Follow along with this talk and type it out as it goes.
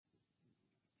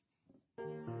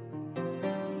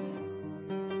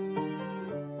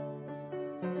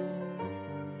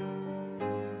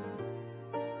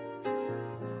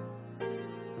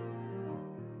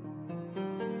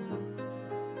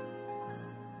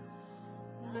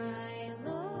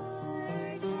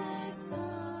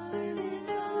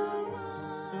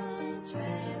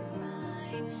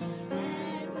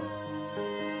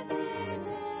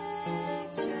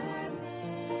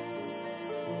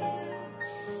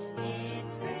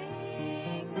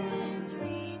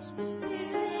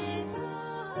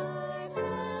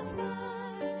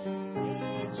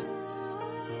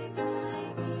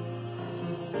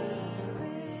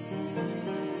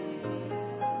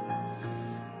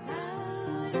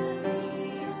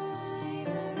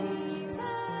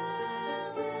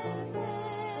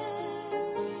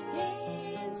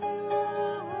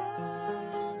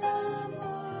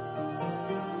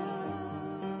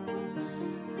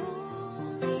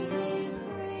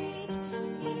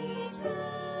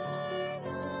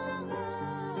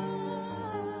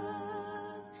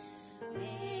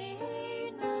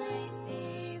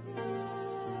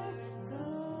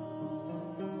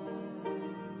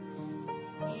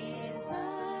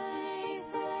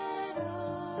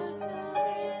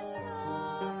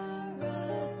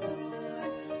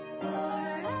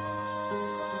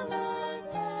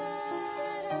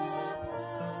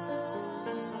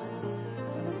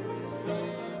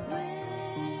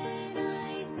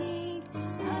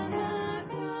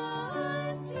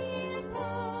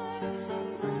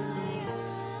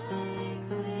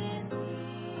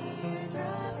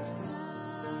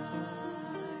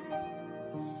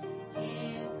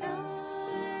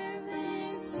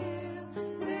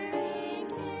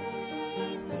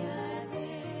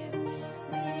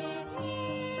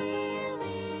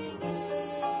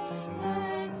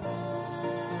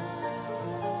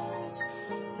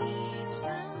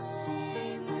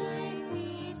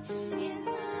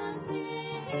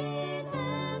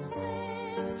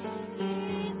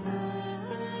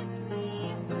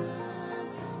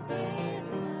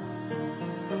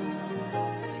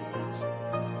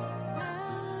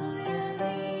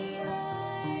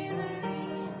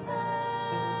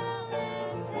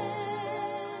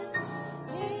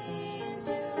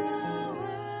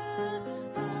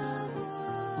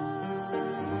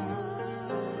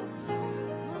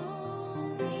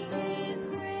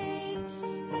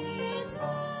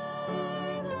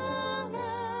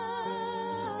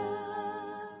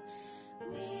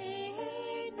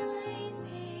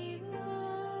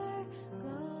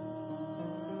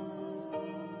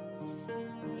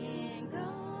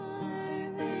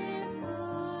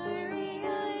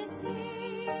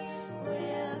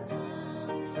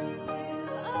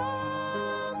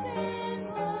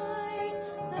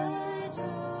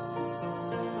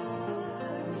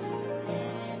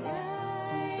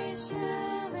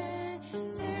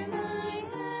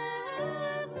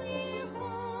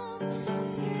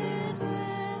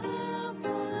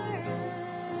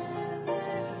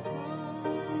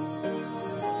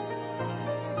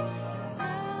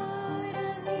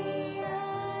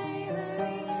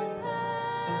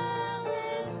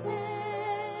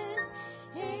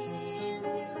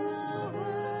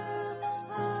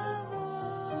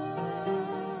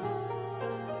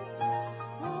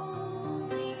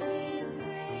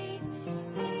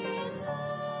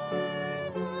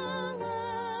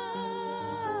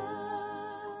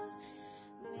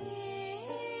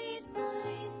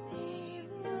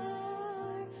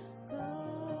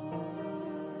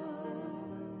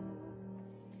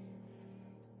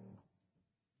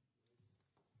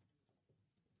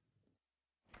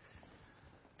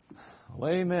Well,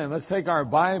 amen. Let's take our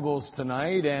Bibles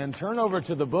tonight and turn over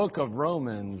to the book of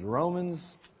Romans. Romans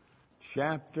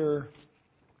chapter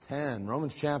 10.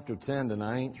 Romans chapter 10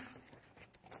 tonight.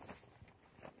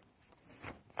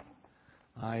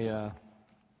 I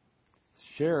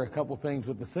share a couple things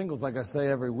with the singles, like I say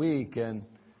every week, and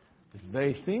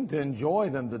they seem to enjoy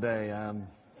them today,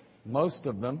 most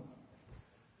of them.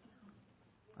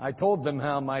 I told them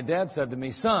how my dad said to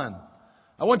me, "Son,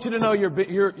 I want you to know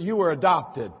you were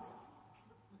adopted."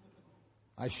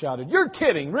 I shouted, "You're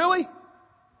kidding, really?"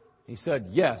 He said,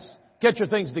 "Yes. Get your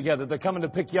things together. They're coming to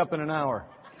pick you up in an hour."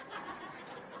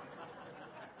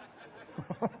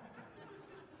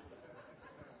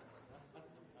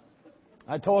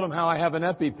 I told him how I have an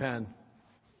EpiPen.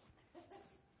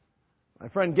 My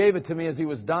friend gave it to me as he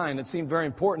was dying. It seemed very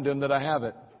important to him that I have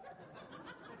it.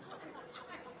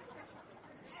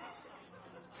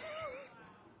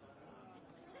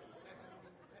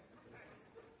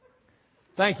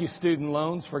 Thank you, student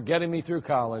loans, for getting me through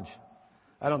college.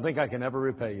 I don't think I can ever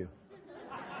repay you.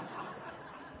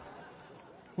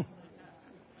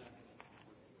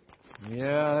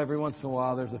 Yeah, every once in a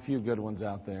while there's a few good ones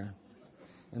out there.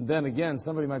 And then again,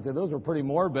 somebody might say, those were pretty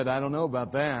morbid. I don't know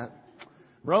about that.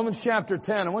 Romans chapter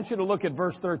 10. I want you to look at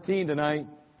verse 13 tonight.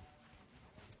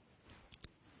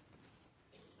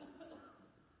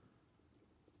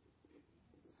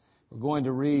 We're going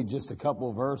to read just a couple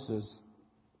of verses.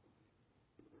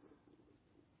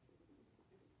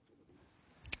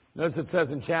 Notice it says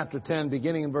in chapter 10,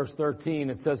 beginning in verse 13,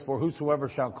 it says, "For whosoever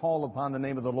shall call upon the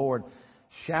name of the Lord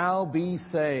shall be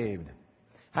saved.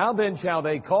 How then shall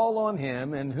they call on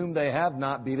him in whom they have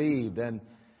not believed? And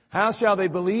how shall they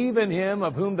believe in him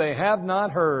of whom they have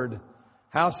not heard?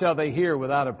 How shall they hear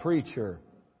without a preacher?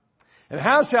 And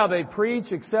how shall they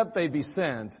preach except they be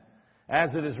sent?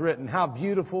 As it is written, how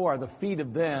beautiful are the feet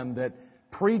of them that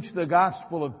preach the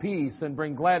gospel of peace and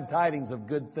bring glad tidings of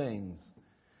good things.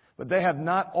 But they have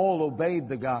not all obeyed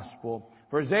the gospel.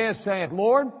 For Isaiah saith,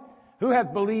 Lord, who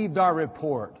hath believed our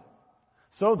report?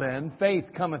 So then, faith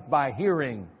cometh by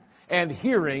hearing, and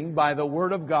hearing by the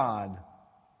word of God."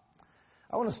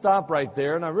 I want to stop right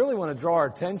there, and I really want to draw our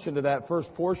attention to that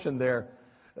first portion there.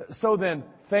 So then,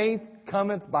 faith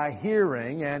cometh by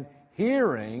hearing, and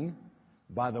hearing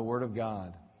by the word of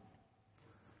God.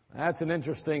 That's an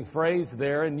interesting phrase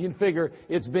there, and you can figure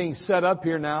it's being set up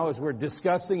here now as we're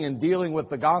discussing and dealing with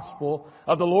the gospel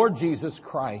of the Lord Jesus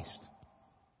Christ.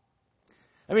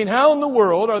 I mean, how in the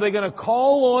world are they going to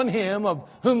call on him of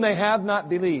whom they have not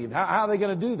believed? How are they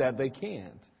going to do that? They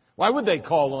can't. Why would they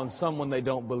call on someone they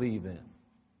don't believe in?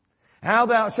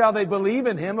 How shall they believe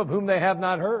in him of whom they have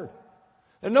not heard?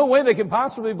 There's no way they can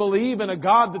possibly believe in a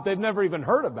God that they've never even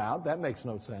heard about. That makes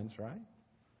no sense, right?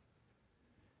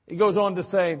 He goes on to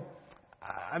say,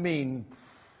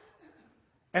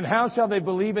 and how shall they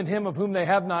believe in him of whom they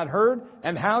have not heard?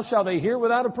 And how shall they hear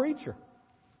without a preacher?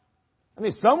 I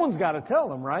mean, someone's got to tell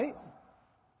them, right?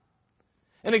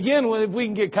 And again, if we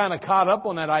can get kind of caught up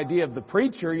on that idea of the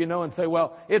preacher, and say,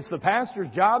 well, it's the pastor's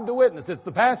job to witness. It's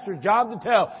the pastor's job to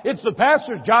tell. It's the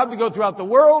pastor's job to go throughout the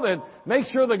world and make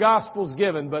sure the gospel's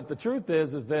given. But the truth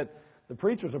is that the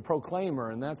preacher's a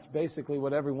proclaimer, and that's basically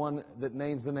what everyone that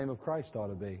names the name of Christ ought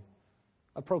to be.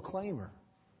 A proclaimer.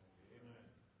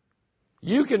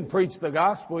 You can preach the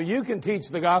gospel, you can teach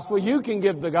the gospel, you can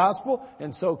give the gospel,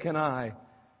 and so can I.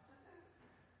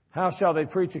 How shall they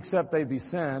preach except they be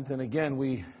sent? And again,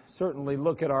 we certainly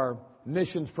look at our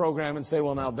missions program and say,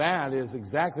 well, now that is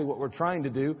exactly what we're trying to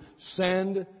do.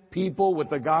 Send people with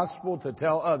the gospel to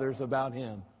tell others about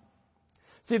him.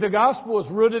 See, the gospel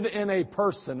is rooted in a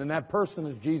person, and that person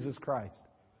is Jesus Christ.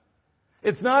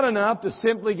 It's not enough to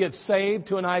simply get saved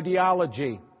to an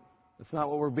ideology. That's not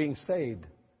what we're being saved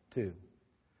to.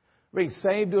 We're being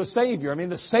saved to a Savior.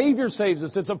 The Savior saves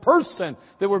us. It's a person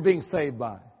that we're being saved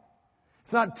by.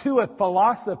 It's not to a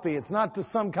philosophy. It's not to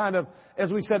some kind of,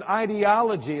 as we said,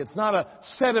 ideology. It's not a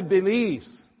set of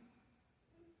beliefs.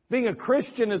 Being a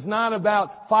Christian is not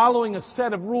about following a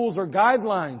set of rules or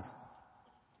guidelines.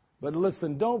 But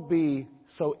listen, don't be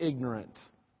so ignorant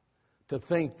to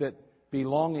think that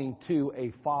belonging to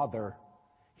a father,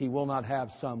 he will not have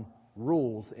some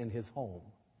rules in his home.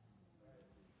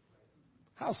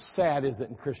 How sad is it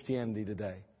in Christianity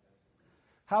today?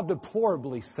 How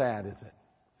deplorably sad is it?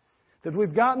 That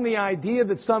we've gotten the idea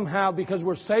that somehow, because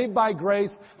we're saved by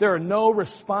grace, there are no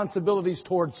responsibilities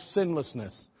towards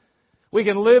sinlessness. We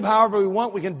can live however we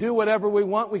want. We can do whatever we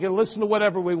want. We can listen to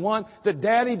whatever we want. That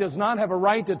Daddy does not have a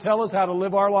right to tell us how to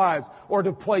live our lives or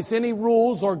to place any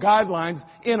rules or guidelines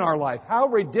in our life. How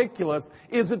ridiculous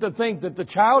is it to think that the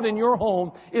child in your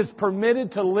home is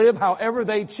permitted to live however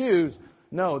they choose?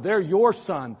 No, they're your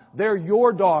son. They're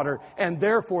your daughter. And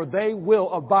therefore they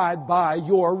will abide by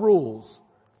your rules.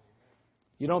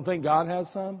 You don't think God has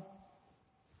some?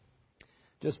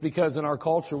 Just because in our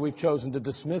culture we've chosen to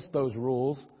dismiss those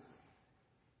rules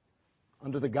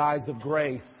under the guise of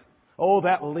grace. Oh,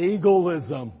 that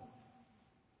legalism.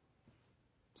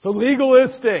 So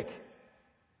legalistic.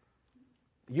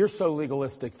 You're so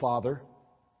legalistic, Father,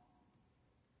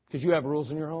 because you have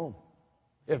rules in your home.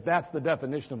 If that's the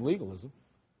definition of legalism,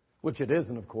 which it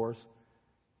isn't, of course.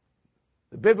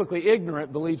 The biblically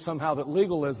ignorant believe somehow that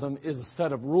legalism is a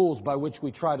set of rules by which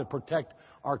we try to protect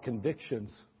our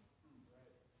convictions.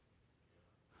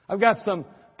 I've got some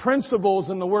principles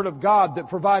in the Word of God that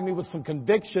provide me with some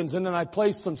convictions, and then I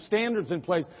place some standards in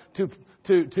place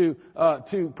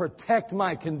to protect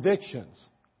my convictions.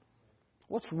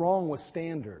 What's wrong with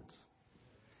standards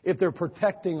if they're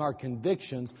protecting our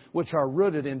convictions, which are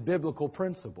rooted in biblical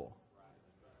principle?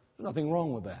 There's nothing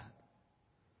wrong with that.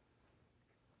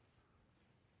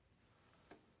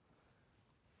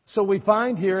 So we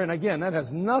find here, and again, that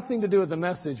has nothing to do with the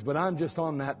message, but I'm just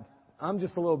on I'm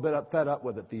just a little bit fed up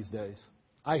with it these days.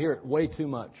 I hear it way too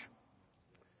much.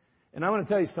 And I'm going to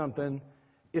tell you something.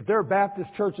 If there are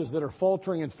Baptist churches that are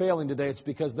faltering and failing today, it's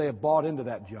because they have bought into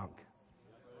that junk.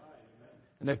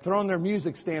 And they've thrown their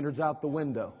music standards out the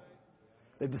window.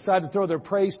 They've decided to throw their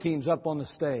praise teams up on the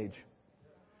stage.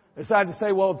 They decided to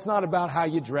say, well, it's not about how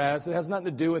you dress. It has nothing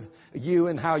to do with you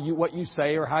and what you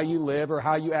say or how you live or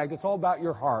how you act. It's all about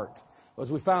your heart. As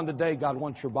we found today, God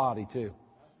wants your body too.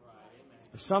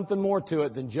 There's something more to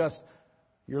it than just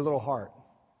your little heart.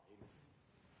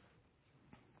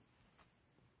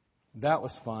 That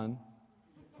was fun.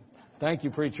 Thank you,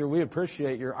 preacher. We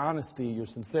appreciate your honesty, your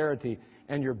sincerity,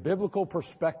 and your biblical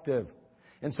perspective.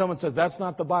 And someone says, that's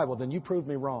not the Bible, then you prove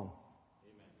me wrong.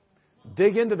 Amen.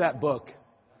 Dig into that book.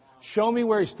 Show me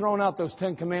where he's thrown out those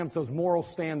 10 commandments, those moral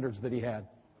standards that he had.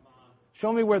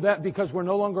 Show me where that, because we're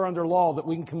no longer under law, that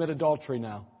we can commit adultery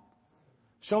now.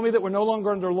 Show me that we're no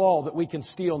longer under law, that we can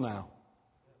steal now.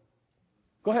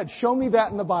 Go ahead, show me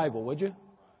that in the Bible, would you?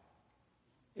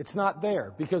 It's not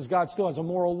there, because God still has a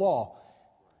moral law.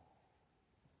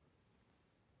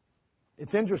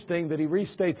 It's interesting that he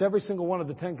restates every single one of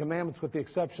the 10 commandments with the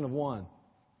exception of one.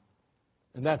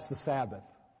 And that's the Sabbath.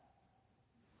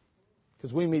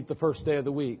 Because we meet the first day of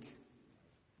the week.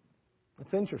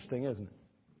 That's interesting, isn't it?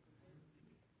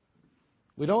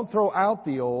 We don't throw out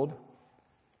the old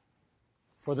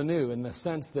for the new in the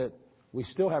sense that we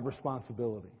still have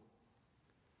responsibility.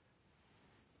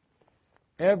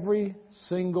 Every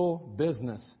single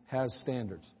business has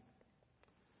standards.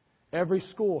 Every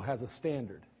school has a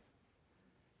standard.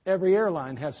 Every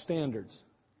airline has standards.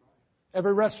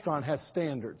 Every restaurant has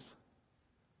standards.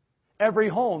 Every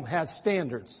home has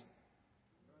standards.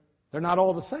 They're not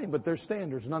all the same, but they're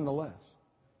standards nonetheless.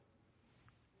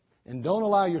 And don't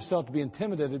allow yourself to be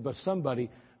intimidated by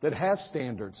somebody that has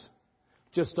standards,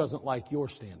 just doesn't like your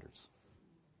standards.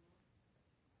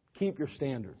 Keep your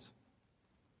standards.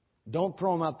 Don't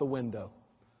throw them out the window.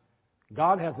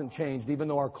 God hasn't changed, even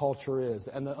though our culture is.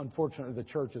 And unfortunately, the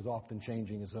church is often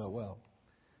changing as well.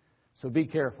 So be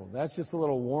careful. That's just a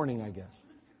little warning, I guess.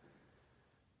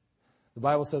 The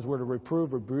Bible says we're to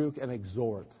reprove, rebuke, and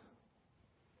exhort.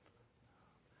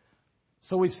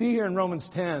 So we see here in Romans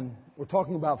 10, we're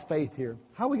talking about faith here.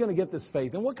 How are we going to get this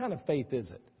faith? And what kind of faith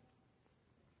is it?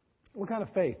 What kind of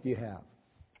faith do you have?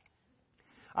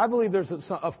 I believe there's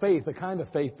a faith, a kind of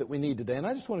faith that we need today. And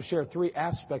I just want to share 3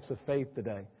 aspects of faith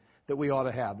today that we ought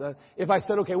to have. If I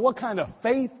said, okay, what kind of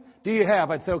faith do you have?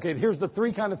 I'd say, okay, here's the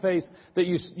 3 kind of faith that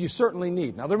you certainly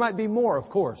need. Now, there might be more, of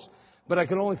course, but I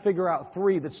could only figure out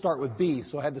 3 that start with B,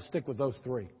 so I had to stick with those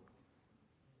 3.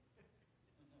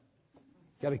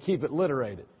 Got to keep it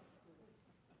literated.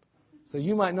 So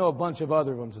you might know a bunch of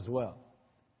other ones as well.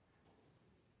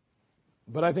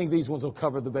 But I think these ones will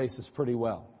cover the basis pretty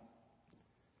well.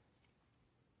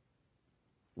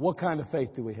 What kind of faith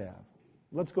do we have?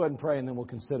 Let's go ahead and pray and then we'll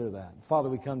consider that. Father,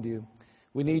 we come to you.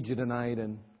 We need you tonight.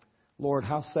 And Lord,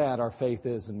 how sad our faith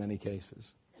is in many cases.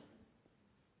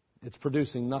 It's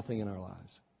producing nothing in our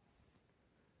lives.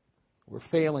 We're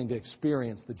failing to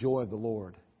experience the joy of the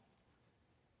Lord.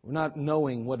 We're not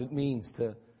knowing what it means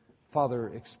to, Father,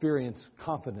 experience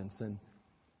confidence and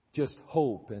just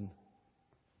hope. And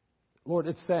Lord,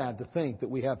 it's sad to think that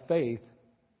we have faith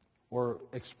or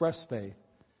express faith,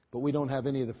 but we don't have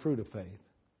any of the fruit of faith.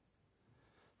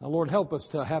 Now, Lord, help us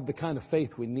to have the kind of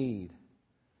faith we need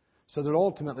so that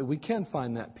ultimately we can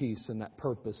find that peace and that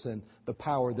purpose and the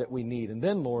power that we need. And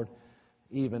then, Lord,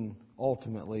 even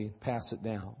ultimately pass it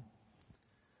down.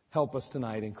 Help us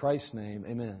tonight in Christ's name.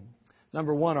 Amen.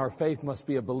 Number 1, our faith must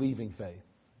be a believing faith.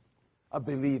 A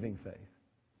believing faith.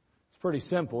 It's pretty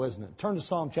simple, isn't it? Turn to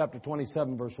Psalm chapter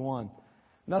 27, verse 1.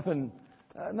 Nothing,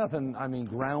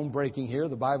 groundbreaking here.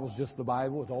 The Bible's just the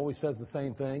Bible. It always says the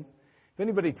same thing. If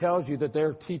anybody tells you that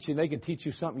they're teaching, they can teach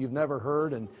you something you've never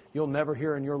heard and you'll never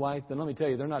hear in your life, then let me tell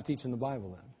you, they're not teaching the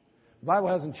Bible then. The Bible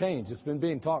hasn't changed. It's been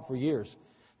being taught for years.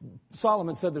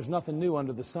 Solomon said there's nothing new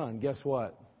under the sun. Guess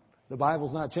what? The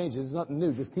Bible's not changing. There's nothing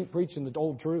new. Just keep preaching the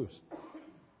old truths.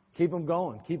 Keep them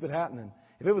going. Keep it happening.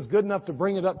 If it was good enough to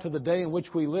bring it up to the day in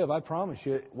which we live, I promise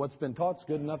you what's been taught's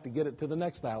good enough to get it to the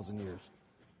next 1,000 years.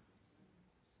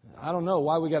 I don't know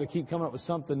why we got to keep coming up with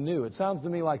something new. It sounds to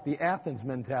me like the Athens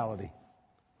mentality.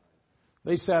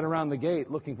 They sat around the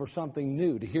gate looking for something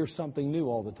new, to hear something new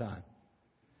all the time.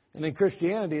 And in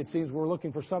Christianity, it seems we're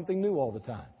looking for something new all the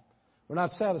time. We're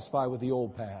not satisfied with the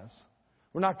old paths.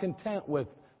 We're not content with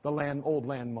the old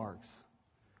landmarks.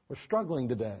 We're struggling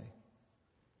today.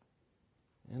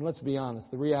 And let's be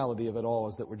honest, the reality of it all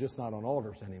is that we're just not on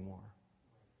altars anymore.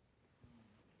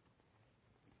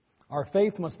 Our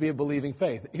faith must be a believing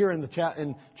faith. Here in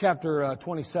chapter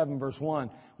 27, verse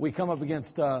 1, we come up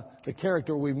against the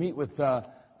character. We meet with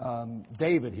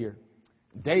David here.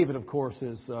 David, of course,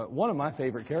 is one of my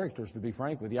favorite characters, to be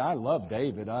frank with you. I love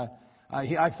David.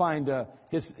 I find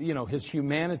his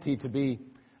humanity to be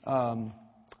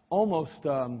almost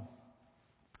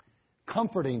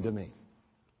comforting to me.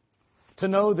 To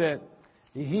know that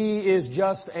he is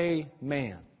just a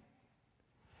man.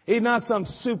 He's not some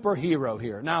superhero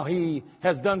here. Now, he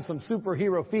has done some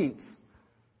superhero feats.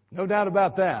 No doubt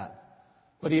about that.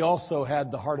 But he also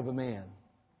had the heart of a man.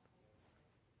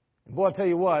 And boy, I tell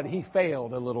you what, he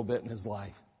failed a little bit in his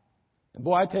life. And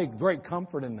boy, I take great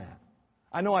comfort in that.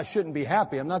 I know I shouldn't be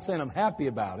happy. I'm not saying I'm happy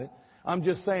about it. I'm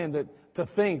just saying that to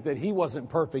think that he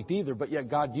wasn't perfect either, but yet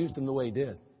God used him the way he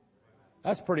did.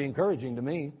 That's pretty encouraging to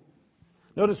me.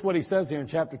 Notice what he says here in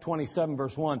chapter 27,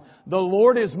 verse 1. The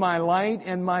Lord is my light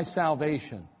and my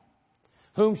salvation.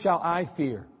 Whom shall I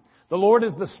fear? The Lord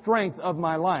is the strength of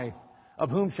my life. Of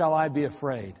whom shall I be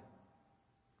afraid?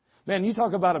 Man, you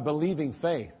talk about a believing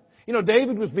faith. You know,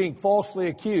 David was being falsely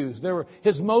accused.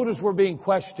 His motives were being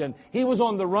questioned. He was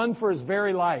on the run for his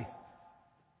very life.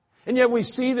 And yet we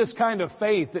see this kind of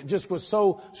faith that just was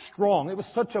so strong. It was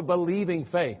such a believing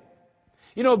faith.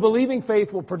 You know, a believing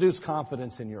faith will produce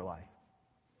confidence in your life.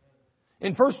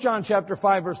 In 1 John chapter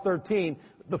 5, verse 13,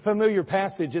 the familiar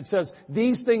passage, it says,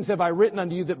 These things have I written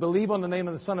unto you that believe on the name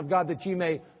of the Son of God, that ye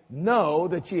may know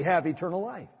that ye have eternal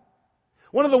life.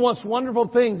 One of the most wonderful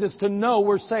things is to know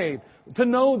we're saved. To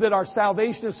know that our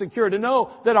salvation is secure. To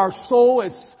know that our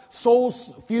soul's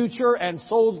future and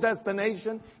soul's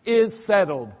destination is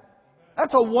settled.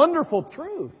 That's a wonderful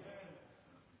truth.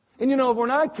 And you know, if we're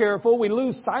not careful, we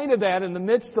lose sight of that in the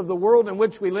midst of the world in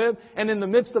which we live and in the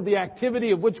midst of the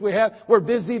activity of which we have. We're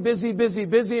busy,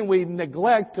 and we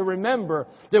neglect to remember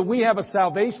that we have a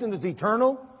salvation that's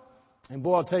eternal. And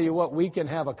boy, I'll tell you what, we can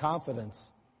have a confidence.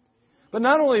 But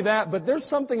not only that, but there's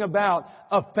something about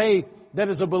a faith that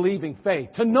is a believing faith.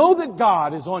 To know that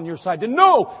God is on your side. To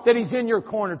know that He's in your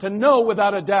corner. To know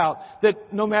without a doubt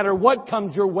that no matter what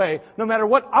comes your way, no matter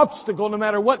what obstacle, no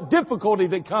matter what difficulty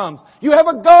that comes, you have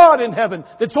a God in heaven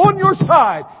that's on your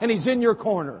side and He's in your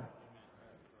corner.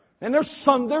 And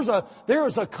there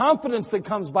is a confidence that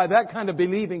comes by that kind of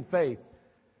believing faith.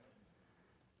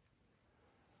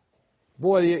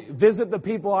 Boy, you visit the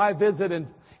people I visit and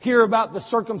hear about the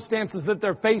circumstances that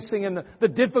they're facing and the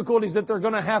difficulties that they're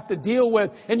going to have to deal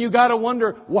with. And you got to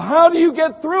wonder, well, how do you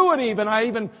get through it even? I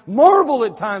even marvel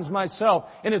at times myself.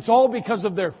 And it's all because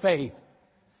of their faith.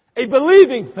 A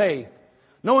believing faith.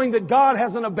 Knowing that God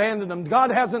hasn't abandoned them. God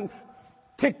hasn't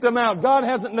kicked them out. God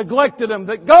hasn't neglected them.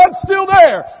 That God's still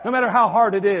there. No matter how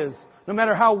hard it is. No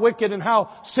matter how wicked and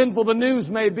how sinful the news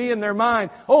may be in their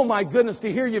mind. Oh my goodness,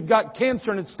 to hear you've got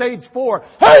cancer and it's stage 4.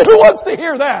 Hey, who wants to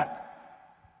hear that?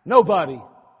 Nobody.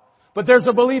 But there's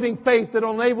a believing faith that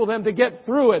will enable them to get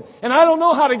through it. And I don't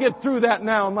know how to get through that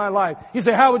now in my life. You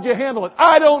say, how would you handle it?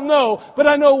 I don't know. But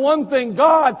I know one thing.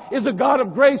 God is a God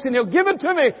of grace and He'll give it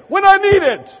to me when I need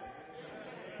it.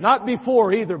 Not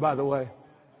before either, by the way.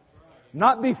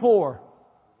 Not before.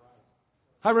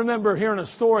 I remember hearing a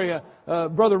story.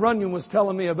 Brother Runyon was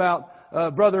telling me about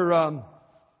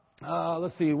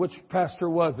let's see, which pastor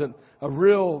was it? A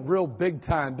real big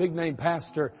name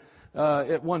pastor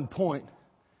at one point.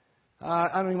 I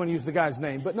don't even want to use the guy's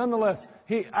name, but nonetheless,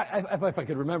 if I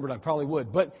could remember it, I probably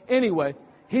would. But anyway,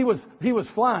 he was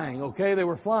flying. Okay, they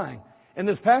were flying, and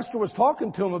this pastor was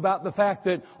talking to him about the fact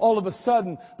that all of a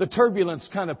sudden the turbulence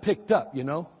kind of picked up, you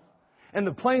know, and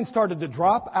the plane started to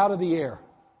drop out of the air.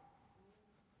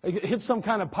 It hit some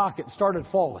kind of pocket, started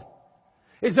falling.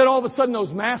 He said all of a sudden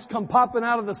those masks come popping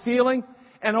out of the ceiling,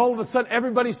 and all of a sudden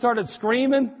everybody started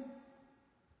screaming.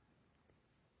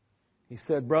 He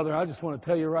said, brother, I just want to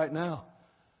tell you right now,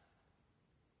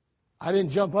 I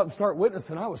didn't jump up and start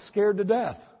witnessing. I was scared to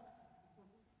death.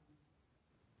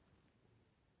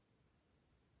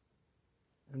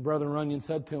 And Brother Runyon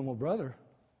said to him, well, brother,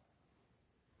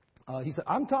 he said,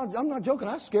 I'm not joking.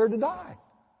 I was scared to die.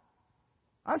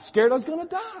 I was scared I was going to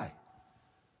die.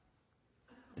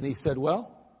 And he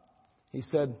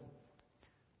said,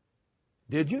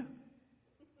 did you?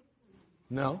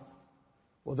 No.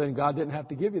 Well, then God didn't have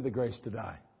to give you the grace to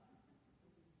die.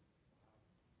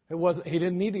 He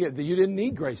didn't need to you didn't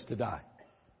need grace to die.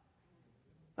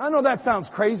 I know that sounds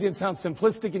crazy and sounds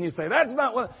simplistic, and you say, that's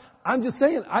not what... I'm just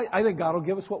saying, I think God will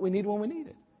give us what we need when we need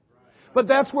it. But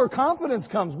that's where confidence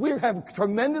comes. We have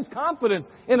tremendous confidence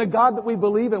in a God that we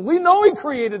believe in. We know He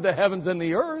created the heavens and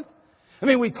the earth. I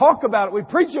mean, we talk about it, we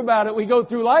preach about it, we go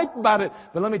through life about it.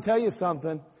 But let me tell you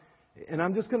something, and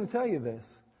I'm just going to tell you this.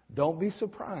 Don't be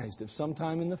surprised if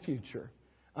sometime in the future,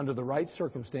 under the right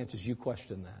circumstances, you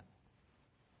question that.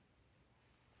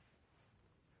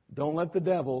 Don't let the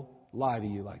devil lie to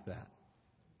you like that.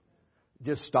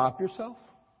 Just stop yourself,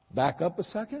 back up a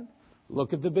second,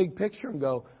 look at the big picture and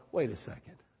go, wait a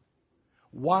second.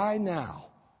 Why now?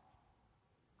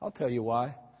 I'll tell you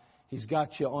why. He's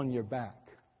got you on your back.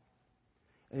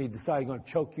 And he decided he's going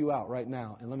to choke you out right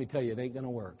now. And let me tell you, it ain't going to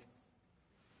work.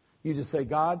 You just say,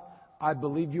 God, I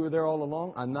believed you were there all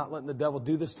along. I'm not letting the devil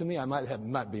do this to me. It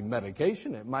might be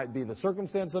medication. It might be the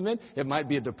circumstance I'm in. It might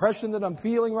be a depression that I'm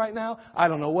feeling right now. I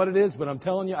don't know what it is, but I'm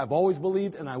telling you, I've always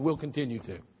believed and I will continue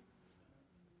to.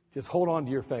 Just hold on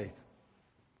to your faith.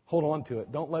 Hold on to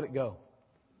it. Don't let it go.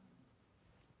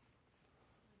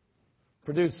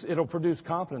 It'll produce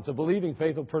confidence. A believing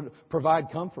faith will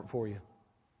provide comfort for you.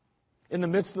 In the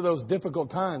midst of those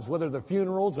difficult times, whether they're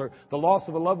funerals or the loss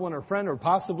of a loved one or friend, or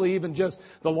possibly even just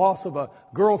the loss of a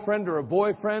girlfriend or a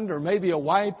boyfriend, or maybe a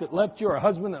wife that left you or a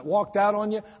husband that walked out on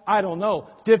you. I don't know.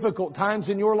 Difficult times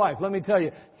in your life. Let me tell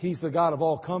you, He's the God of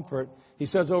all comfort. He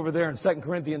says over there in 2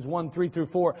 Corinthians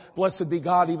 1:3-4, Blessed be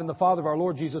God, even the Father of our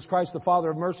Lord Jesus Christ, the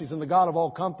Father of mercies and the God of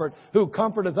all comfort, who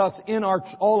comforteth us in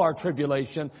all our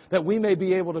tribulation, that we may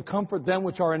be able to comfort them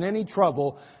which are in any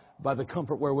trouble, by the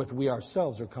comfort wherewith we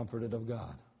ourselves are comforted of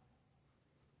God.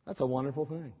 That's a wonderful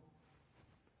thing.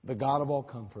 The God of all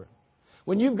comfort.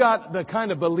 When you've got the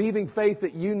kind of believing faith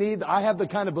that you need, I have the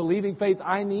kind of believing faith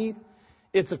I need,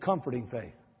 it's a comforting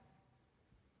faith.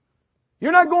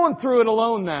 You're not going through it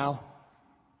alone now.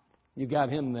 You got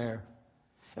Him there.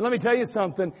 And let me tell you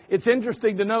something. It's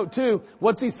interesting to note too,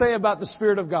 what's He say about the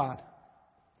Spirit of God?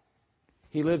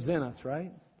 He lives in us,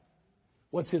 right?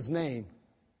 What's His name?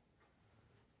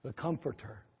 The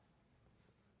Comforter.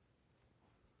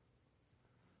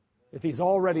 If He's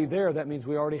already there, that means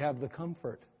we already have the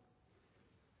comfort.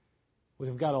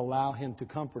 We've got to allow Him to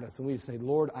comfort us. And we say,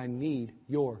 Lord, I need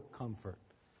your comfort.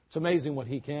 It's amazing what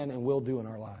He can and will do in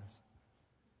our lives.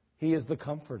 He is the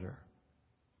Comforter.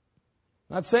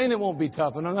 I'm not saying it won't be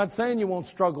tough, and I'm not saying you won't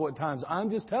struggle at times. I'm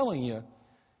just telling you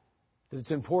that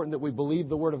it's important that we believe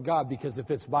the Word of God, because if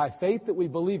it's by faith that we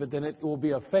believe it, then it will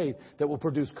be a faith that will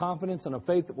produce confidence and a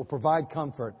faith that will provide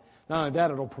comfort. Not only that,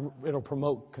 it'll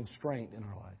promote constraint in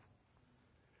our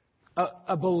life.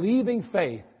 A believing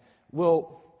faith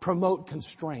will promote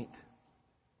constraint.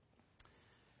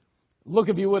 Look,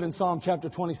 if you would, in Psalm chapter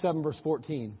 27, verse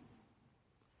 14.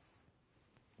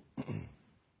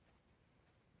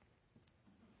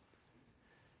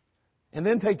 And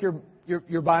then take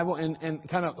your Bible and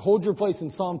kind of hold your place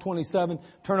in Psalm 27.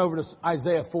 Turn over to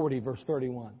Isaiah 40, verse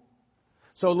 31.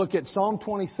 So look at Psalm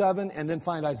 27 and then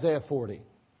find Isaiah 40.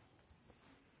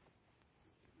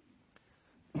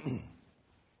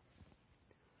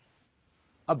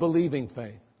 A believing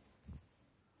faith.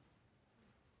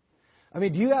 I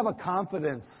mean, do you have a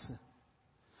confidence?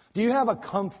 Do you have a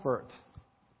comfort?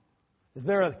 Is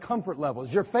there a comfort level?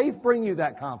 Does your faith bring you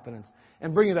that confidence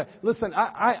and bring you that? Listen,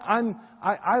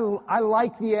 I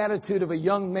like the attitude of a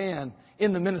young man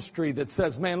in the ministry that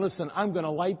says, man, listen, I'm going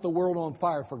to light the world on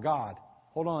fire for God.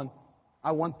 Hold on.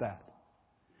 I want that.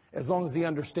 As long as he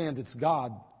understands it's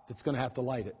God that's going to have to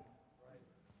light it.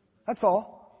 That's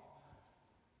all.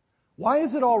 Why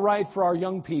is it all right for our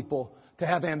young people to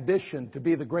have ambition, to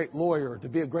be the great lawyer, to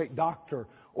be a great doctor,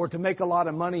 or to make a lot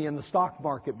of money in the stock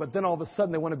market, but then all of a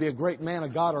sudden they want to be a great man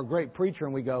of God or a great preacher,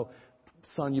 and we go,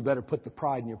 son, you better put the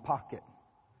pride in your pocket.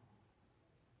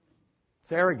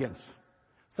 It's arrogance.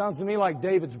 Sounds to me like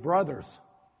David's brothers.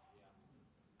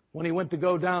 When he went to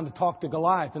go down to talk to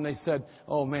Goliath, and they said,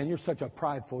 oh man, you're such a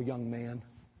prideful young man.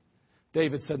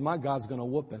 David said, my God's going to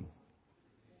whoop him.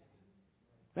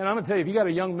 And I'm going to tell you, if you got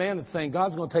a young man that's saying,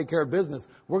 God's going to take care of business,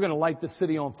 we're going to light this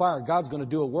city on fire, God's going to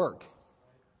do a work.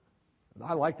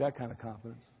 I like that kind of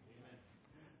confidence.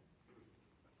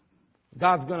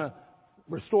 God's going to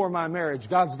restore my marriage.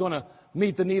 God's going to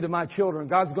meet the need of my children.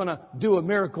 God's going to do a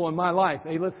miracle in my life.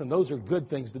 Hey, listen, those are good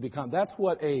things to become. That's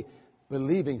what a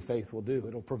believing faith will do.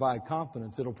 It'll provide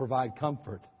confidence. It'll provide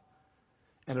comfort.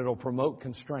 And it'll promote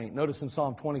constraint. Notice in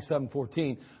Psalm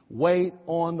 27:14, wait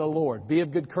on the Lord. Be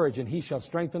of good courage, and He shall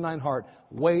strengthen thine heart.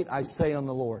 Wait, I say, on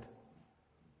the Lord.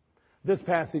 This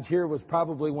passage here was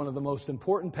probably one of the most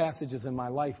important passages in my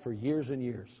life for years and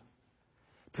years.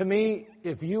 To me,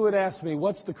 if you would ask me,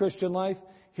 what's the Christian life?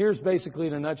 Here's basically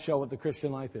in a nutshell what the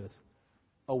Christian life is.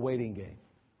 A waiting game.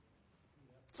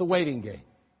 It's a waiting game.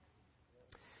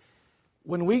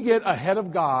 When we get ahead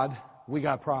of God, we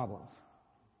got problems.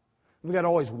 We've got to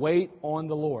always wait on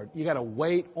the Lord. You got to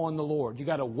wait on the Lord. You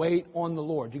got to wait on the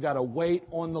Lord. You got to wait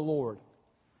on the Lord.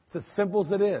 It's as simple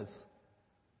as it is.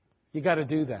 You got to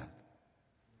do that.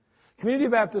 Community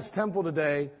Baptist Temple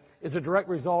today is a direct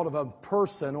result of a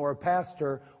person or a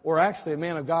pastor or actually a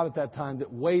man of God at that time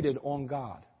that waited on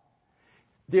God.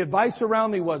 The advice around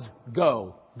me was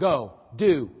go,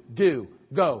 do,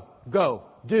 go,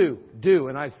 do.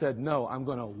 And I said, no, I'm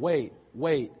going to wait.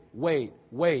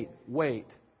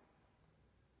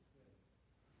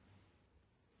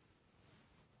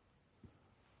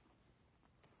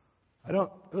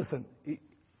 Listen,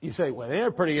 you say, well,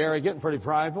 they're pretty arrogant and pretty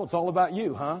prideful. It's all about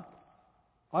you, huh?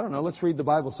 I don't know. Let's read the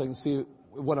Bible so you can see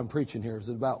what I'm preaching here. Is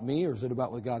it about me or is it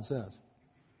about what God says?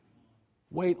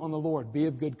 Wait on the Lord. Be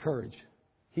of good courage.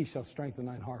 He shall strengthen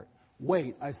thine heart.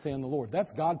 Wait, I say on the Lord.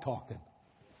 That's God talking.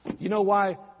 You know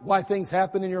why things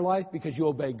happen in your life? Because you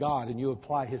obey God and you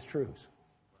apply His truths.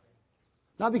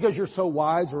 Not because you're so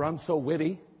wise or I'm so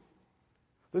witty,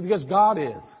 but because God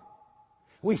is.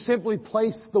 We simply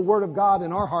place the Word of God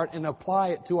in our heart and apply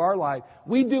it to our life.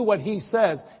 We do what He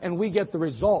says and we get the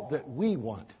result that we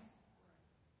want.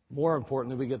 More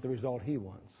importantly, we get the result He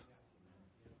wants.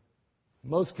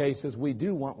 In most cases, we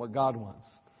do want what God wants.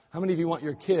 How many of you want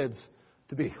your kids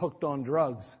to be hooked on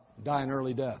drugs, die an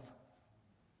early death?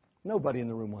 Nobody in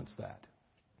the room wants that.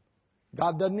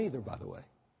 God doesn't either, by the way.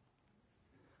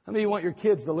 How many of you want your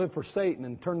kids to live for Satan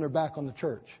and turn their back on the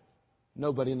church?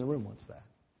 Nobody in the room wants that.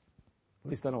 At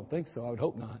least I don't think so. I would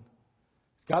hope not.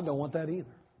 God don't want that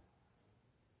either.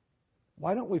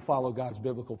 Why don't we follow God's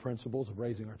biblical principles of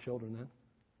raising our children then?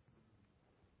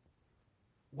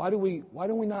 Why do we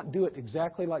not do it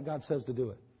exactly like God says to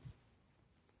do it?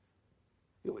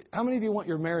 How many of you want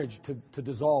your marriage to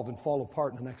dissolve and fall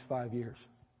apart in the next 5 years?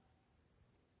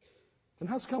 Then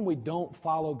how's come we don't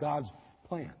follow God's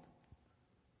plan?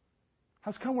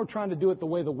 How's come we're trying to do it the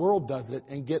way the world does it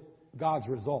and get God's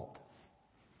result?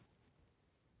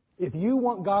 If you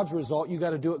want God's result, you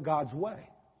got to do it God's way.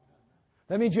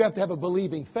 That means you have to have a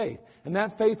believing faith. And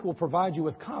that faith will provide you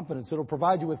with confidence. It'll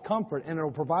provide you with comfort. And it'll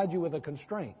provide you with a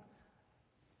constraint.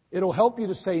 It'll help you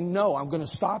to say, no, I'm going to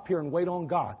stop here and wait on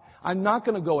God. I'm not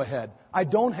going to go ahead. I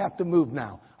don't have to move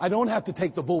now. I don't have to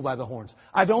take the bull by the horns.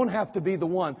 I don't have to be the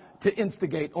one to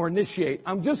instigate or initiate.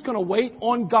 I'm just going to wait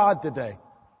on God today.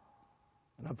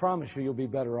 And I promise you'll be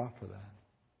better off for that.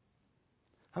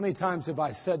 How many times have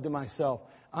I said to myself,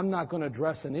 I'm not going to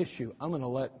address an issue. I'm going to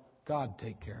let God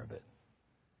take care of it.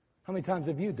 How many times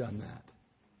have you done that?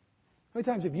 How many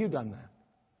times have you done that?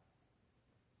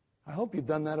 I hope you've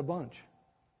done that a bunch.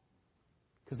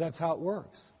 Because that's how it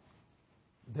works.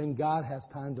 Then God has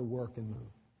time to work and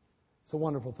move. It's a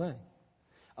wonderful thing.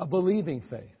 A believing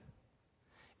faith.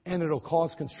 And it'll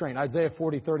cause constraint. Isaiah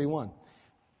 40:31.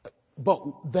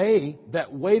 But they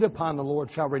that wait upon the Lord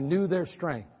shall renew their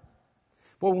strength.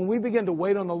 But when we begin to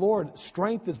wait on the Lord,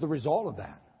 strength is the result of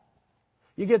that.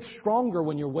 You get stronger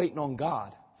when you're waiting on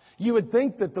God. You would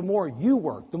think that the more you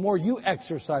work, the more you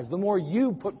exercise, the more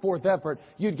you put forth effort,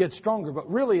 you'd get stronger. But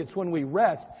really, it's when we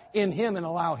rest in Him and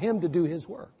allow Him to do His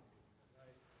work.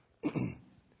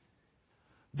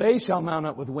 They shall mount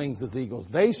up with wings as eagles.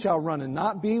 They shall run and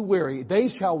not be weary. They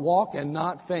shall walk and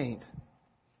not faint.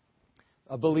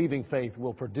 A believing faith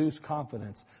will produce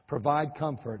confidence, provide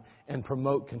comfort, and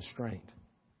promote constraint.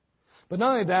 But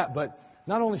not only that, but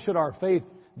not only should our faith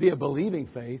be a believing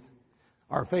faith,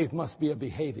 our faith must be a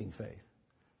behaving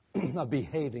faith. A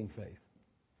behaving faith.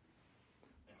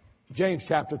 James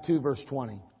chapter 2, verse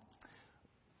 20.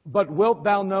 But wilt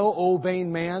thou know, O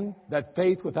vain man, that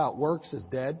faith without works is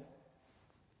dead?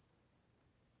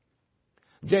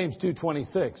 James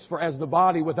 2:26. For as the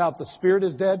body without the spirit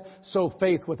is dead, so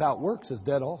faith without works is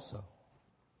dead also.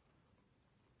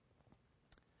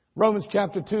 Romans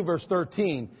chapter 2, verse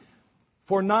 13.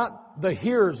 For not the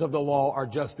hearers of the law are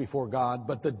just before God,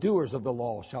 but the doers of the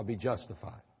law shall be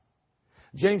justified.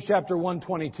 James chapter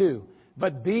 1:22.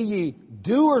 But be ye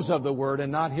doers of the word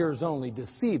and not hearers only,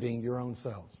 deceiving your own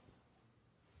selves.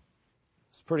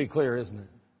 It's pretty clear, isn't it?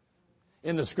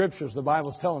 In the Scriptures, the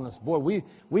Bible's telling us, boy,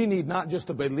 we need not just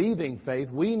a believing faith,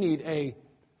 we need a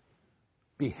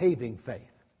behaving faith.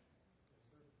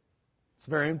 It's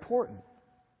very important.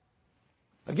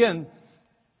 Again,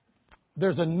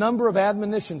 there's a number of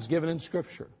admonitions given in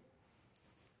Scripture.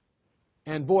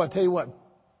 And boy, I tell you what,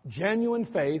 genuine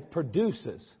faith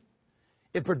produces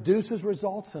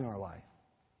results in our life.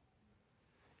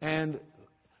 And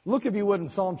look, if you would, in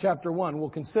Psalm chapter 1, we'll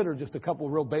consider just a couple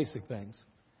of real basic things.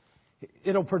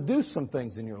 It'll produce some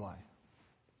things in your life.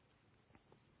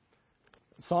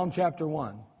 Psalm chapter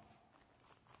 1.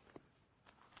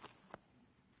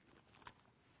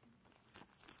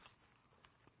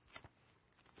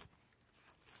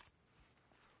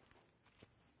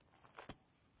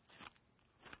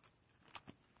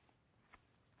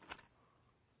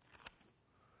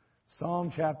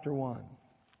 Psalm chapter 1.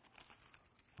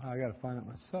 I got to find it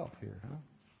myself here,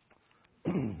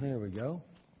 huh? There we go.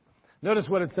 Notice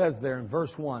what it says there in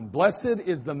verse 1. Blessed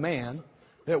is the man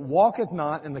that walketh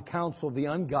not in the counsel of the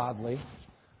ungodly,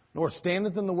 nor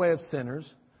standeth in the way of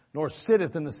sinners, nor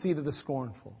sitteth in the seat of the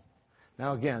scornful.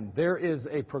 Now again, there is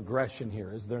a progression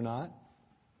here, is there not?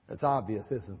 That's obvious,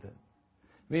 isn't it?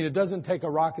 I mean, it doesn't take a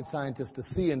rocket scientist to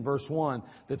see in verse 1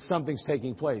 that something's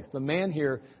taking place. The man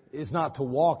here is not to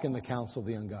walk in the counsel of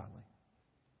the ungodly.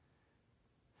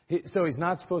 So he's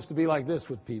not supposed to be like this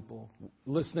with people,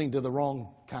 listening to the wrong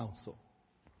counsel.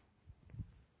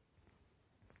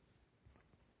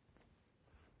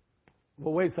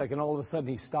 Well, wait a second. All of a sudden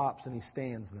he stops and he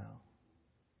stands now.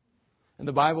 And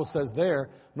the Bible says there,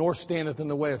 nor standeth in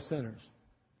the way of sinners.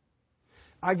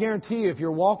 I guarantee you, if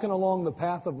you're walking along the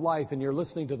path of life and you're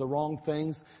listening to the wrong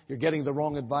things, you're getting the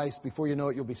wrong advice, before you know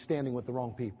it, you'll be standing with the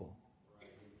wrong people.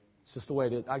 It's just the way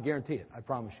it is. I guarantee it. I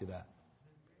promise you that.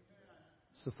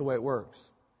 It's just the way it works.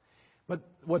 But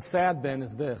what's sad then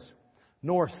is this.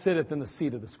 Nor sitteth in the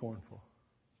seat of the scornful.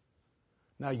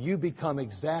 Now you become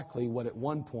exactly what at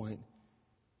one point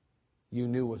you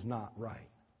knew was not right.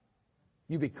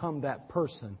 You become that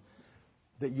person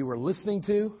that you were listening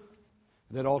to,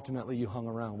 that ultimately you hung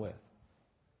around with.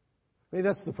 I mean,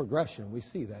 that's the progression. We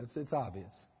see that. It's obvious.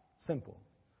 Simple.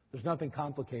 There's nothing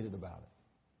complicated about it.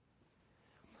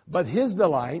 But his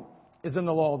delight is in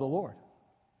the law of the Lord.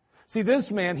 See, this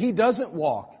man, he doesn't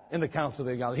walk in the counsel of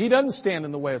the ungodly. He doesn't stand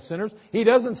in the way of sinners. He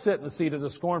doesn't sit in the seat of the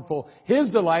scornful.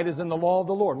 His delight is in the law of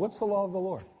the Lord. What's the law of the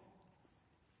Lord?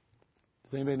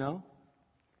 Does anybody know?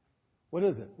 What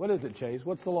is it? What is it, Chase?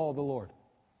 What's the law of the Lord?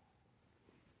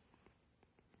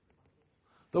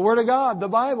 The Word of God, the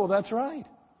Bible, that's right.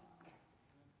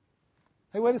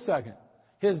 Hey, wait a second.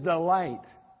 His delight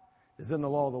is in the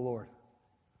law of the Lord.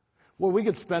 Well, we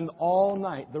could spend all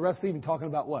night, the rest of the evening, talking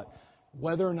about what?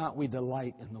 Whether or not we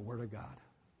delight in the Word of God.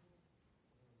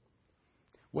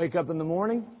 Wake up in the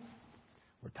morning,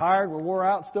 we're tired, we're wore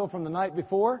out still from the night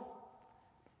before,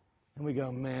 and we go,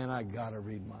 man, I got to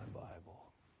read my Bible.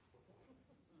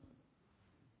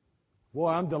 Boy,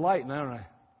 I'm delighting, aren't I?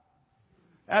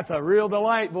 That's a real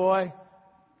delight, boy.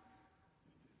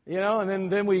 You know, and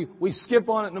then we skip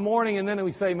on it in the morning, and then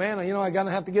we say, man, I'm going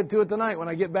to have to get to it tonight when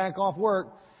I get back off work.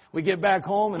 We get back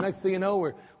home, and next thing you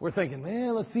know, we're thinking,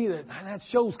 man, let's see, that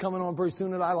show's coming on pretty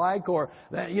soon that I like, or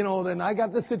that, then I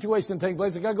got this situation taking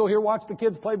place. I got to go here watch the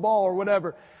kids play ball or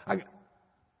whatever.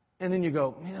 And then you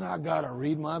go, man, I got to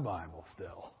read my Bible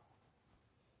still.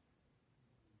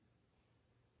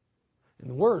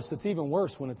 And worse, it's even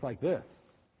worse when it's like this.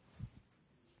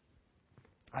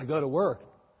 I go to work,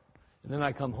 and then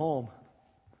I come home.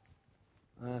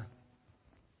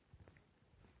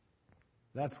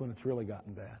 That's when it's really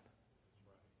gotten bad.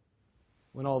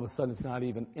 When all of a sudden it's not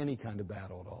even any kind of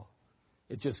battle at all.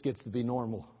 It just gets to be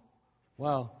normal.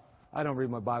 Well, I don't read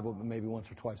my Bible but maybe once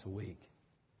or twice a week.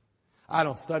 I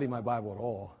don't study my Bible at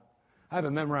all. I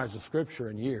haven't memorized the Scripture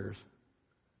in years.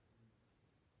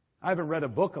 I haven't read a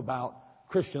book about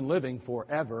Christian living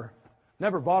forever.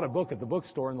 Never bought a book at the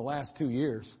bookstore in the last 2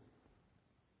 years.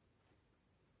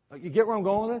 You get where I'm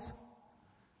going with this?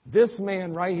 This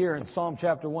man right here in Psalm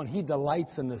chapter 1, he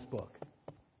delights in this book.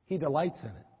 He delights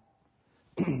in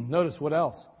it. Notice what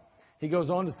else. He goes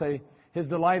on to say, his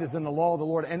delight is in the law of the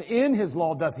Lord, and in his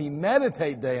law doth he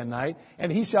meditate day and night, and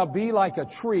he shall be like a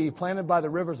tree planted by the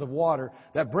rivers of water,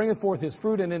 that bringeth forth his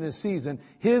fruit in his season.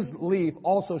 His leaf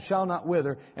also shall not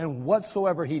wither, and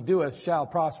whatsoever he doeth shall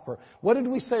prosper. What did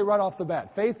we say right off the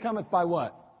bat? Faith cometh by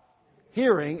what?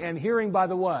 Hearing, and hearing by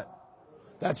the what?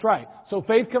 That's right. So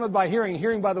faith cometh by hearing, and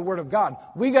hearing by the Word of God.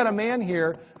 We got a man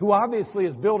here who obviously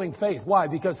is building faith. Why?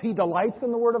 Because he delights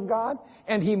in the Word of God,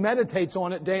 and he meditates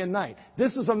on it day and night.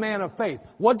 This is a man of faith.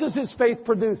 What does his faith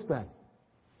produce then?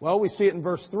 Well, we see it in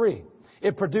verse 3.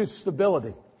 It produces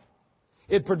stability.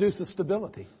 It produces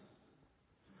stability.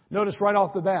 Notice right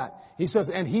off the bat, he says,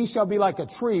 and he shall be like a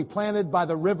tree planted by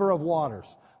the river of waters.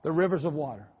 The rivers of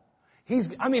water.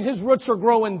 His roots are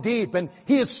growing deep, and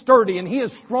he is sturdy, and he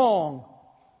is strong.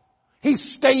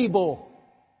 He's stable.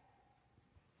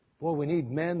 Boy, we need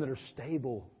men that are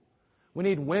stable. We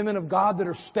need women of God that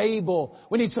are stable.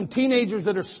 We need some teenagers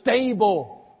that are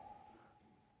stable.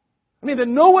 That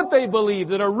know what they believe,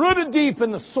 that are rooted deep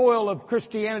in the soil of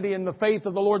Christianity and the faith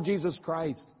of the Lord Jesus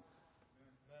Christ.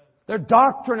 Their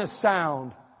doctrine is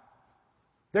sound.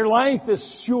 Their life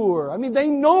is sure. They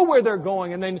know where they're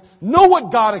going, and they know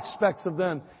what God expects of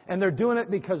them. And they're doing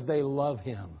it because they love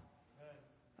Him.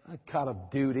 Not out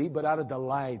of duty, but out of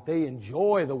delight. They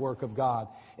enjoy the work of God.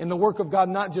 And the work of God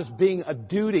not just being a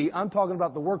duty. I'm talking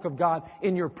about the work of God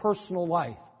in your personal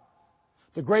life.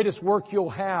 The greatest work you'll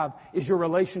have is your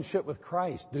relationship with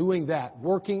Christ. Doing that.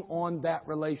 Working on that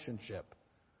relationship.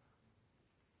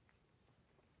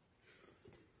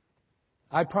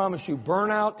 I promise you,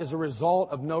 burnout is a result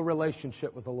of no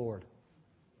relationship with the Lord.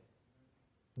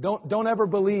 Don't ever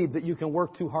believe that you can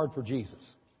work too hard for Jesus.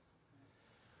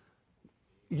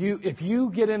 If you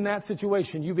get in that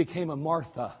situation, you became a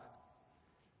Martha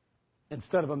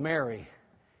instead of a Mary.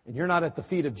 And you're not at the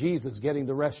feet of Jesus getting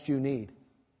the rest you need.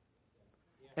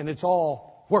 And it's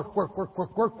all work.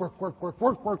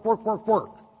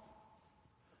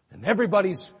 And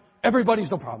everybody's